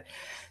bad.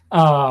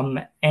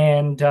 And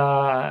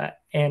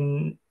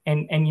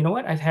you know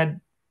what? I've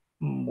had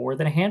more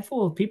than a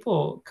handful of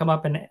people come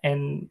up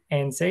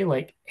and say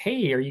like,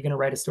 "Hey, are you going to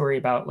write a story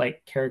about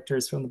like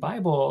characters from the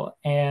Bible?"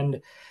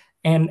 And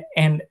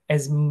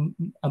as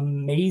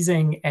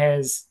amazing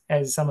as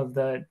some of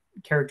the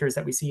characters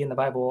that we see in the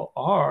Bible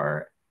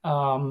are,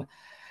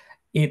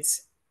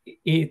 it's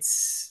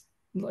it's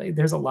like,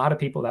 there's a lot of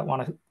people that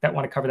want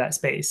to cover that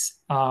space.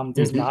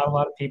 There's Mm-hmm. not a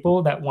lot of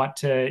people that want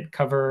to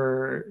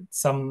cover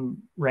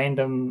some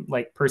random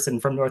like person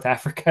from North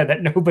Africa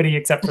that nobody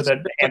except for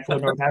the handful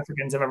of North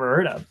Africans have ever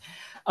heard of.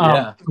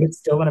 Yeah. But it's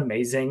still an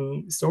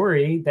amazing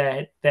story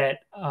that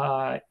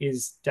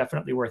is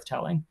definitely worth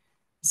telling.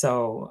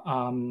 So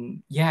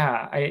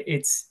yeah,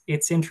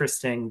 it's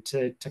interesting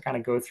to kind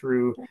of go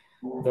through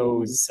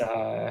those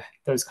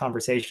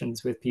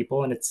conversations with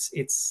people, and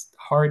it's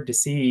hard to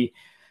see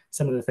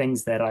some of the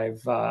things that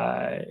I've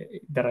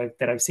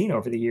seen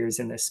over the years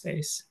in this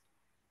space.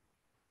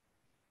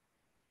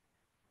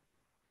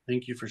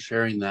 Thank you for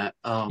sharing that.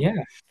 Yeah,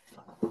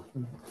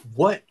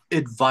 What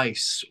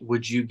advice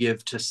would you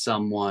give to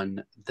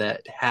someone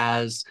that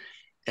has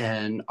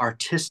an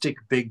artistic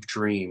big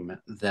dream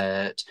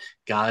that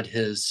God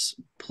has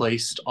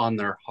placed on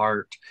their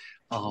heart,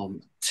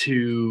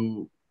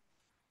 to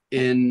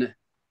in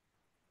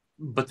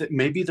but that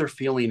maybe they're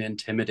feeling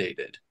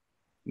intimidated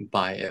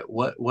by it?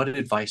 What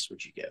advice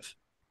would you give?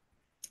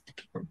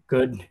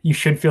 good. You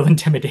should feel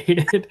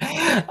intimidated.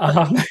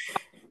 um,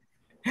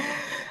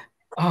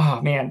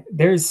 oh man,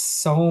 there's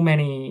so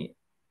many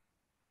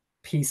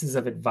pieces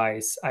of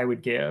advice I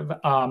would give.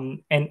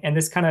 And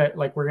this kind of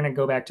like we're gonna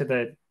go back to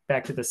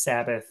the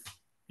Sabbath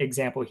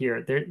example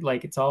here. There,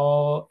 like it's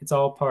all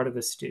part of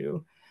the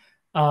stew.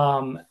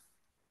 Um,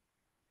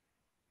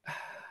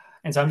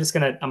 and so I'm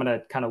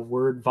gonna kind of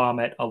word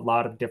vomit a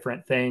lot of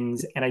different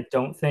things, and I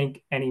don't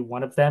think any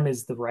one of them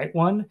is the right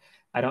one.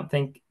 I don't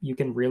think you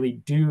can really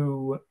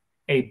do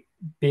a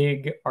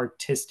big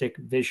artistic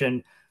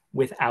vision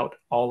without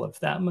all of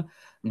them.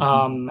 Mm-hmm.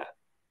 Um,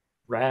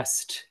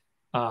 Rest,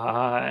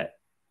 uh,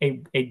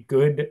 a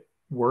good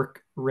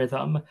work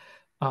rhythm,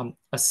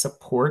 a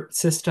support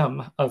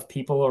system of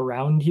people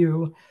around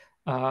you,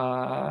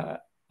 uh,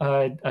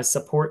 a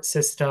support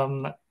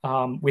system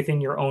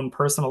within your own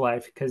personal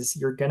life, because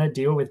you're going to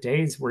deal with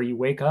days where you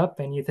wake up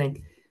and you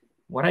think,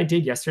 what I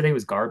did yesterday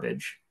was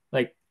garbage.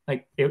 Like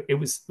it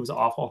was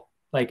awful.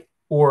 Like,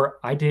 or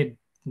I did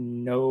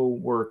no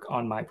work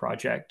on my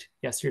project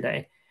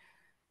yesterday.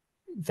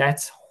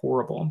 That's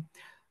horrible.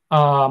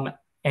 um,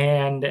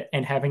 and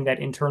having that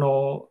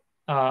internal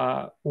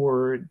or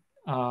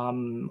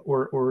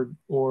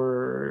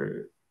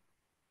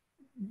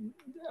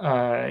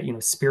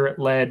spirit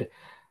led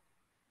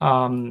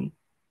um,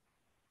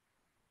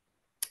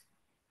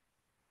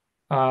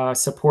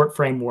 support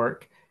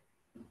framework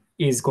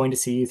is going to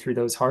see you through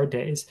those hard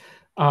days.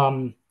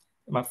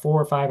 About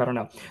 4 or 5, I don't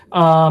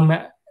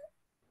know.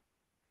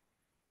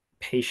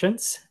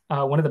 Patience.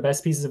 One of the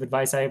best pieces of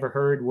advice I ever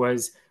heard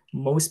was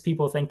most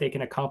people think they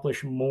can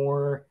accomplish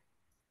more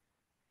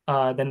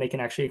than they can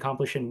actually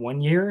accomplish in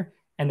 1 year,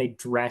 and they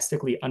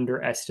drastically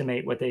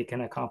underestimate what they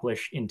can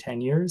accomplish in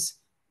 10 years.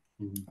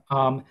 Mm-hmm.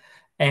 Um,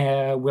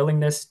 a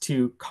willingness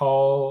to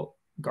call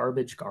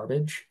garbage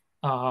garbage,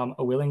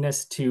 a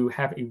willingness to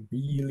have a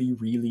really,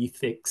 really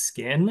thick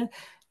skin,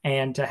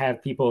 and to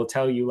have people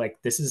tell you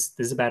like this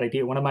is a bad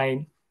idea. One of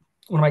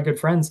my good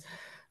friends,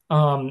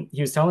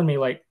 he was telling me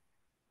like,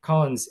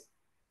 Collins,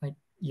 like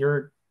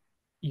your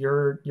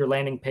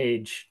landing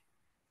page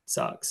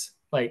sucks.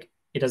 Like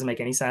it doesn't make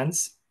any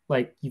sense.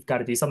 Like you've got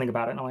to do something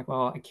about it. And I'm like,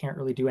 well, I can't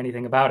really do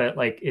anything about it.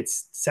 Like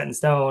it's set in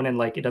stone, and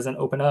like it doesn't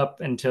open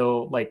up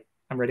until like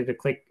I'm ready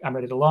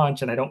to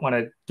launch, and I don't want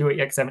to do it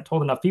yet because I haven't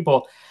told enough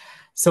people.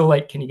 So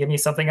like, can you give me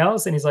something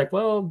else? And he's like,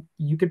 well,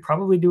 you could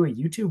probably do a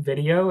YouTube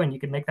video and you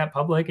could make that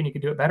public and you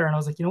could do it better. And I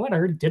was like, you know what? I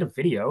already did a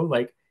video.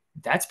 Like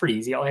that's pretty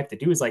easy. All I have to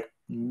do is like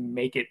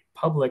make it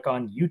public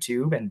on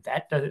YouTube, and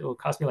it will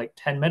cost me like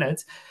 10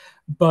 minutes.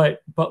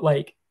 But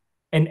like,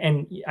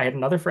 and I had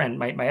another friend,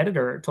 my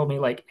editor told me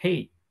like,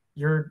 hey,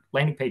 your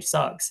landing page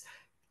sucks.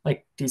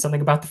 Like, do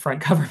something about the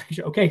front cover page.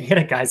 Okay, get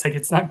it, guys. Like,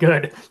 it's not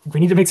good. We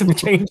need to make some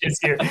changes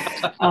here.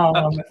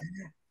 Um,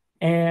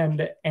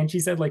 and she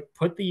said like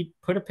put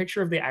a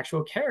picture of the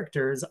actual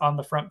characters on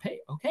the front page.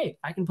 Okay,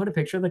 I can put a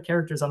picture of the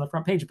characters on the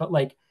front page, but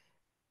like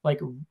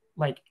like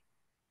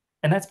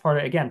and that's part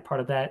of, again, part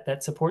of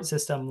that support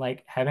system,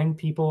 like having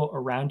people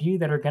around you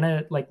that are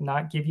gonna like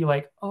not give you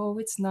like, oh,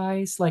 it's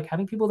nice, like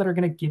having people that are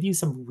gonna give you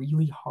some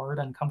really hard,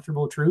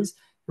 uncomfortable truths.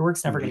 Your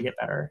work's never gonna Mhm. get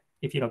better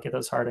if you don't get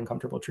those hard,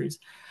 uncomfortable truths.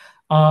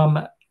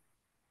 um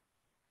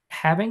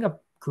Having a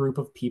group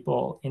of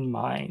people in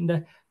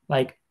mind,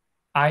 like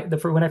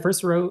when I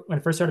first wrote, when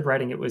I first started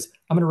writing, it was,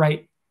 I'm gonna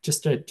write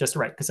just to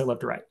write because I love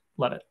to write,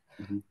 love it.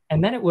 Mhm.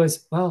 And then it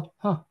was, well,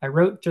 I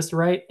wrote just to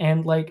write,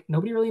 and like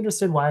nobody really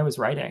understood why I was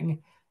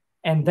writing.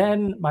 And Mhm.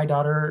 then my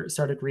daughter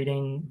started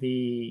reading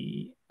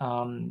the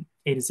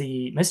A to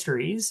Z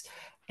mysteries,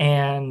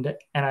 and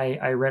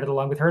I read it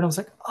along with her, and I was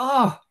like,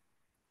 oh,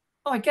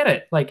 I get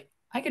it. Like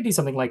I could do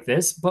something like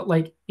this, but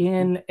like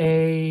in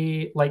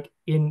a like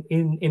in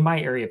my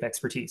area of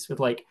expertise with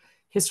like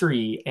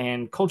history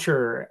and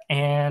culture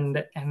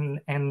and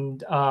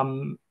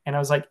I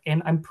was like,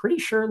 and I'm pretty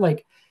sure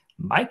like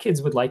my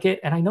kids would like it,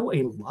 and I know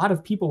a lot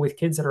of people with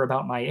kids that are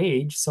about my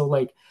age, so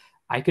like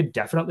I could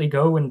definitely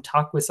go and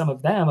talk with some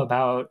of them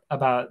about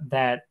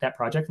that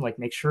project, and like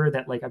make sure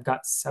that like I've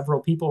got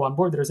several people on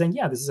board that are saying,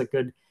 yeah, this is a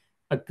good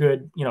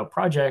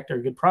project or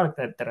a good product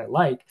that I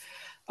like.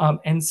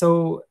 And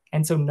so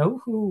know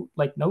who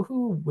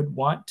would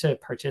want to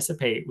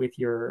participate with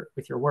your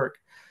work.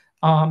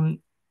 um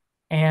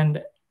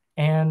and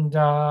and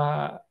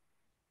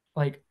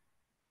like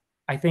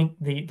I think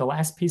the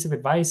last piece of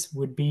advice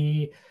would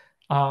be,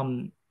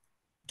 um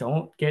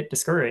don't get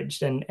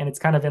discouraged, and it's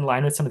kind of in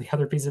line with some of the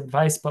other pieces of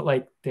advice, but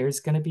like there's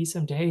going to be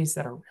some days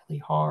that are really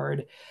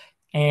hard.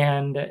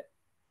 And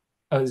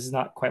oh, this is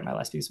not quite my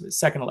last piece, but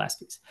second to last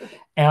piece.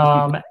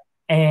 Um,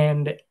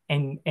 and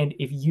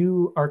if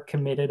you are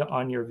committed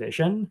on your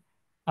vision,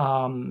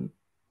 um,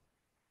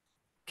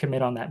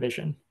 commit on that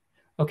vision.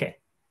 Okay,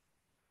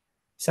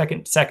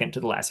 second to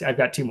the last. I've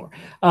got two more.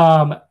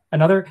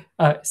 Another,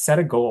 set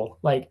a goal.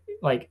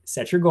 Like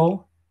set your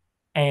goal,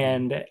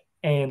 Mhm.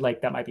 and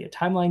like that might be a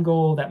timeline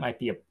goal, that might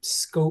be a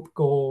scope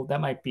goal,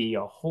 that might be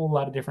a whole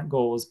lot of different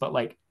goals, but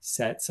like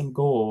set some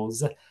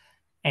goals,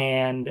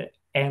 and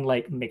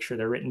like make sure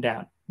they're written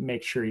down,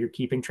 make sure you're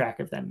keeping track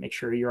of them, make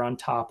sure you're on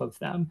top of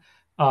them.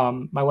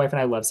 My wife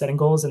and I love setting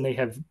goals, and they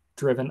have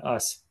driven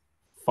us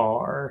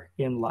far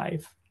in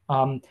life.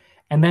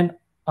 And then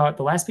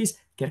the last piece,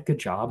 get a good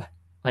job.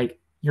 Like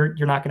you're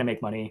not going to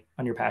make money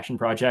on your passion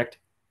project,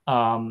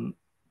 um,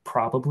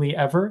 probably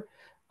ever.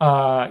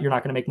 You're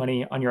not going to make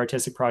money on your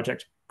artistic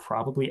project,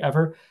 probably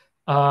ever.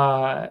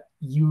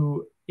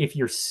 You If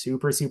you're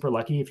super super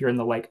lucky, if you're in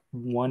the like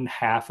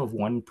 1/2 of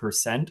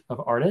 1%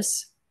 of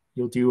artists,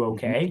 you'll do Mhm.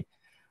 okay.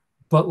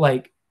 But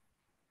like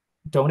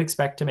don't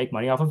expect to make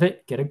money off of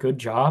it. Get a good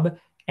job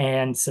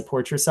and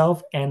support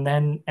yourself, and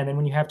then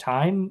when you have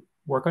time,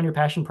 work on your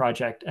passion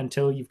project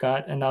until you've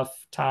got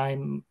enough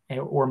time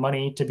or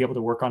money to be able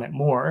to work on it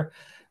more.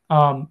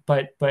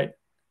 But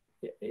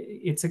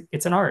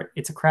it's an art,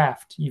 it's a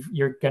craft.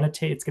 You're gonna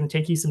take It's gonna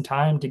take you some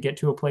time to get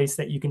to a place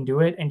that you can do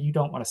it, and you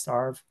don't want to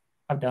starve.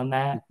 I've done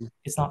that. Mhm.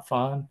 It's not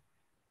fun.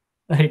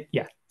 Like,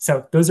 yeah.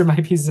 So those are my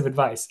pieces of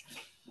advice.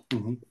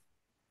 Mhm.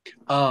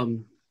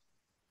 Um,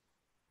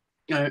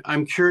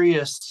 I'm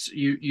curious.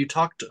 You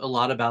talked a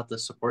lot about the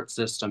support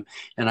system,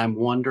 and I'm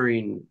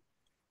wondering,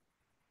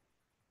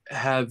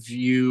 have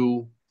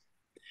you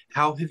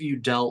how have you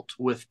dealt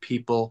with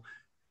people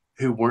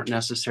who weren't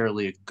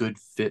necessarily a good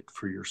fit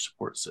for your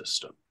support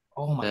system?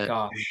 Oh my That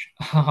gosh.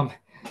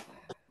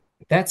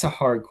 That's a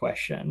hard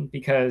question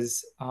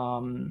because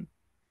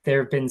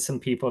there have been some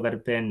people that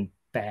have been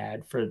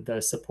bad for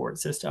the support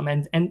system,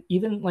 and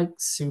even like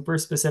super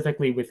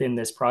specifically within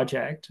this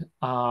project,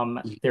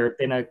 there have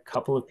been a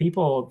couple of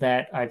people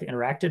that I've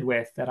interacted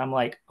with that I'm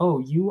like, oh,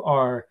 you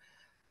are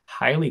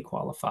highly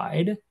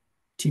qualified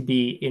to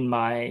be in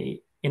my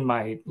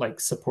like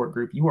support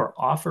group. You are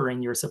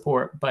offering your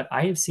support, but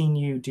I have seen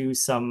you do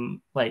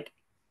some like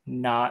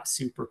not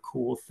super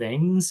cool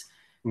things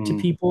to mm,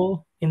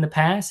 people in the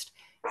past.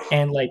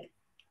 And like,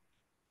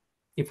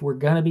 if we're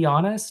gonna be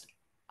honest,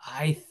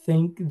 I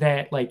think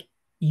that like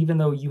even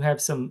though you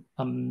have some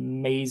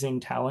amazing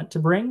talent to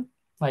bring,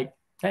 like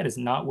that is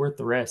not worth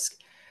the risk.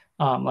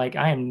 Like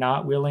I am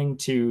not willing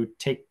to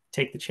take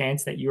the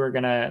chance that you are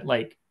gonna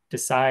like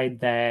decide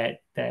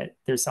that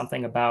there's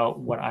something about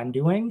what I'm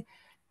doing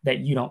that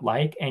you don't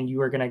like, and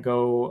you are gonna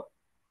go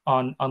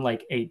on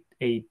like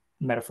a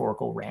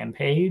metaphorical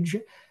rampage,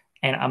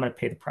 and I'm gonna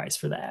pay the price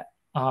for that.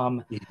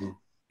 mhm,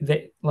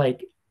 That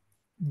like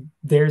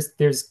there's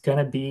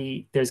gonna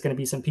be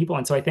some people,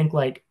 and so I think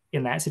like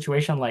in that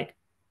situation, like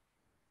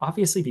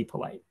obviously be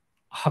polite,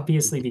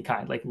 obviously mhm, be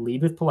kind, like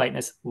lead with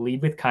politeness,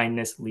 lead with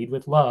kindness, lead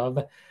with love,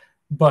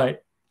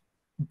 but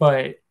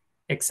but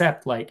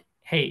accept like,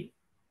 hey,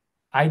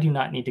 I do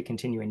not need to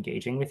continue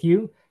engaging with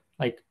you.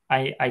 Like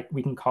I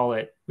we can call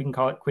it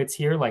quits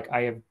here. Like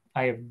I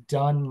have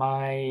done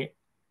my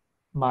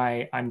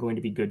I'm going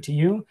to be good to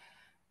you,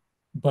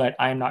 but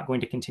I'm not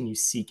going to continue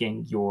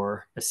seeking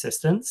your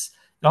assistance.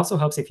 It also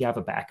helps if you have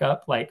a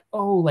backup, like,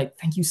 oh, like,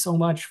 thank you so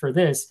much for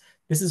this.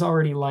 this is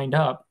already lined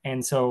up,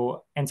 and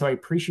so I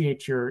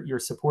appreciate your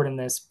support in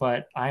this,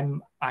 but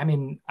I'm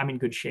in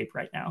good shape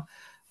right now.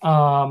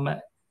 Um,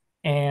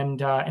 and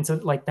so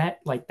like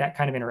that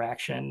kind of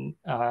interaction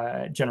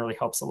generally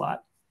helps a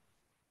lot.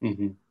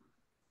 Hmm.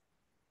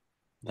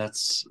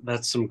 That's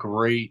some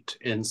great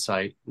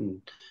insight.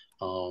 And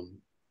um,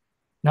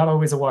 Not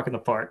always a walk in the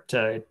park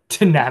to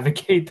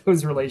navigate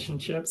those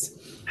relationships.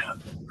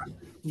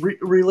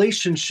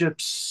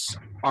 relationships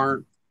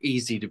aren't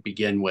easy to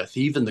begin with,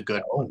 even the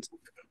good Oh, ones.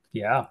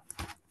 yeah,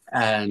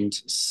 And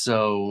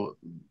so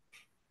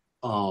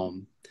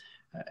um,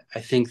 I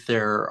think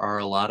there are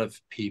a lot of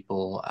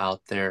people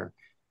out there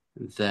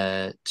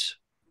that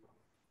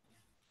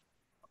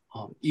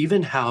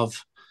even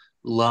have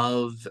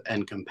love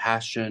and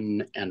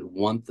compassion and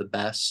want the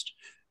best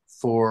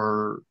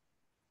for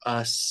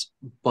us,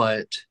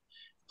 but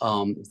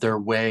their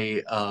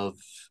way of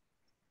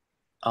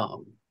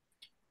um,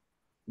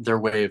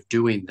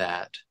 doing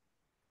that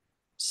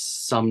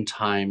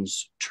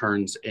sometimes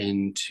turns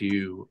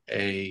into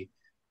a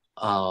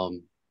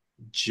um,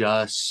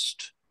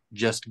 just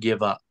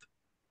give up.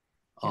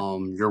 yeah,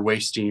 You're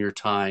wasting your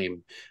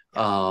time,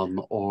 yeah,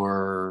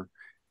 or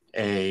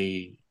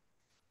a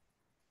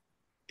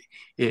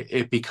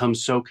it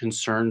becomes so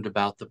concerned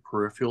about the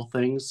peripheral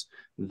things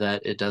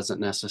that it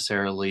doesn't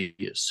necessarily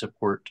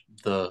support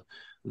the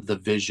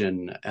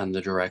vision and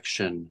the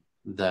direction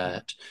yeah,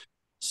 that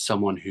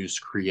someone who's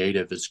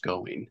creative is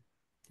going,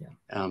 yeah,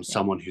 yeah,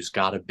 someone who's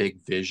got a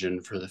big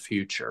vision for the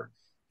future.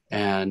 yeah,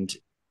 And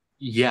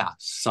yeah,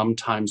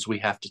 sometimes we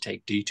have to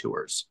take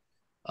detours,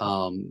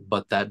 yeah.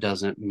 but that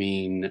doesn't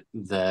mean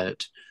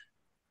that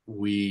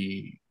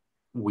we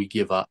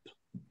give up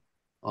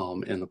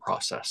in the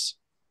process.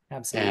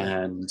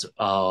 Absolutely.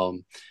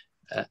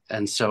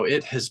 And so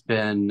it has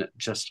been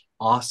just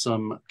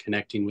awesome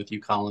connecting with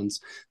you,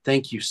 Collins.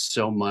 Thank you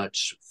so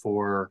much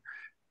for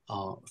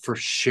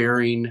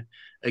sharing.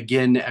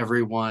 Again,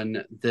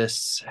 everyone,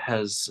 this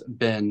has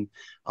been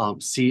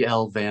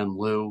C.L. Van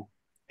Liew,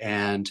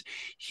 and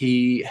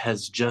he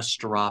has just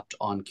dropped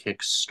on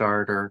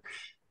Kickstarter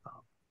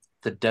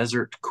The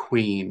Desert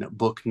Queen,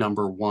 book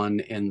number one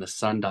in the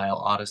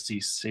Sundial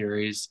Odysseys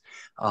series.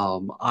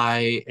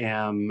 I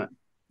am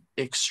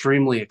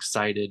extremely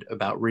excited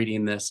about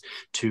reading this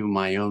to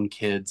my own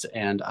kids,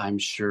 and I'm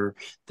sure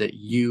that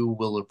you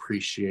will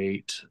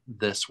appreciate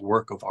this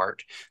work of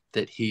art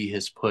that he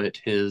has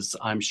put his,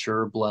 I'm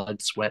sure,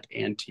 blood, sweat,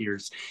 and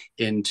tears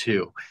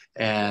into.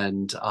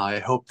 And I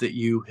hope that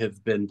you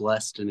have been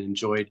blessed and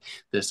enjoyed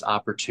this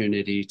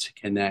opportunity to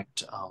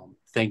connect.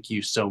 Thank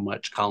you so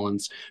much,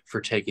 Collins,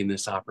 for taking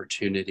this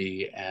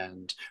opportunity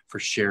and for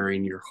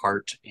sharing your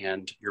heart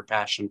and your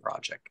passion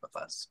project with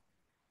us.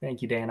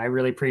 Thank you, Dan. I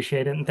really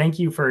appreciate it. And thank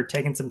you for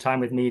taking some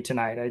time with me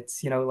tonight.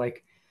 It's,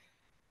 like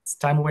it's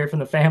time away from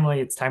the family.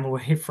 It's time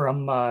away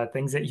from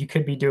things that you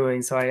could be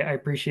doing. So I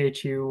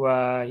appreciate you,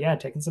 yeah,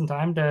 taking some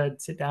time to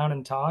sit down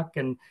and talk.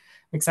 And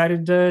I'm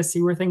excited to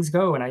see where things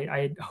go. And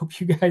I hope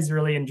you guys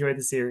really enjoy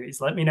the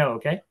series. Let me know,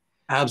 okay?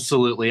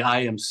 Absolutely. I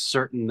am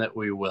certain that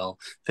we will.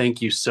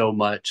 Thank you so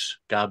much.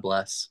 God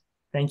bless.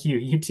 Thank you.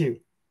 You too.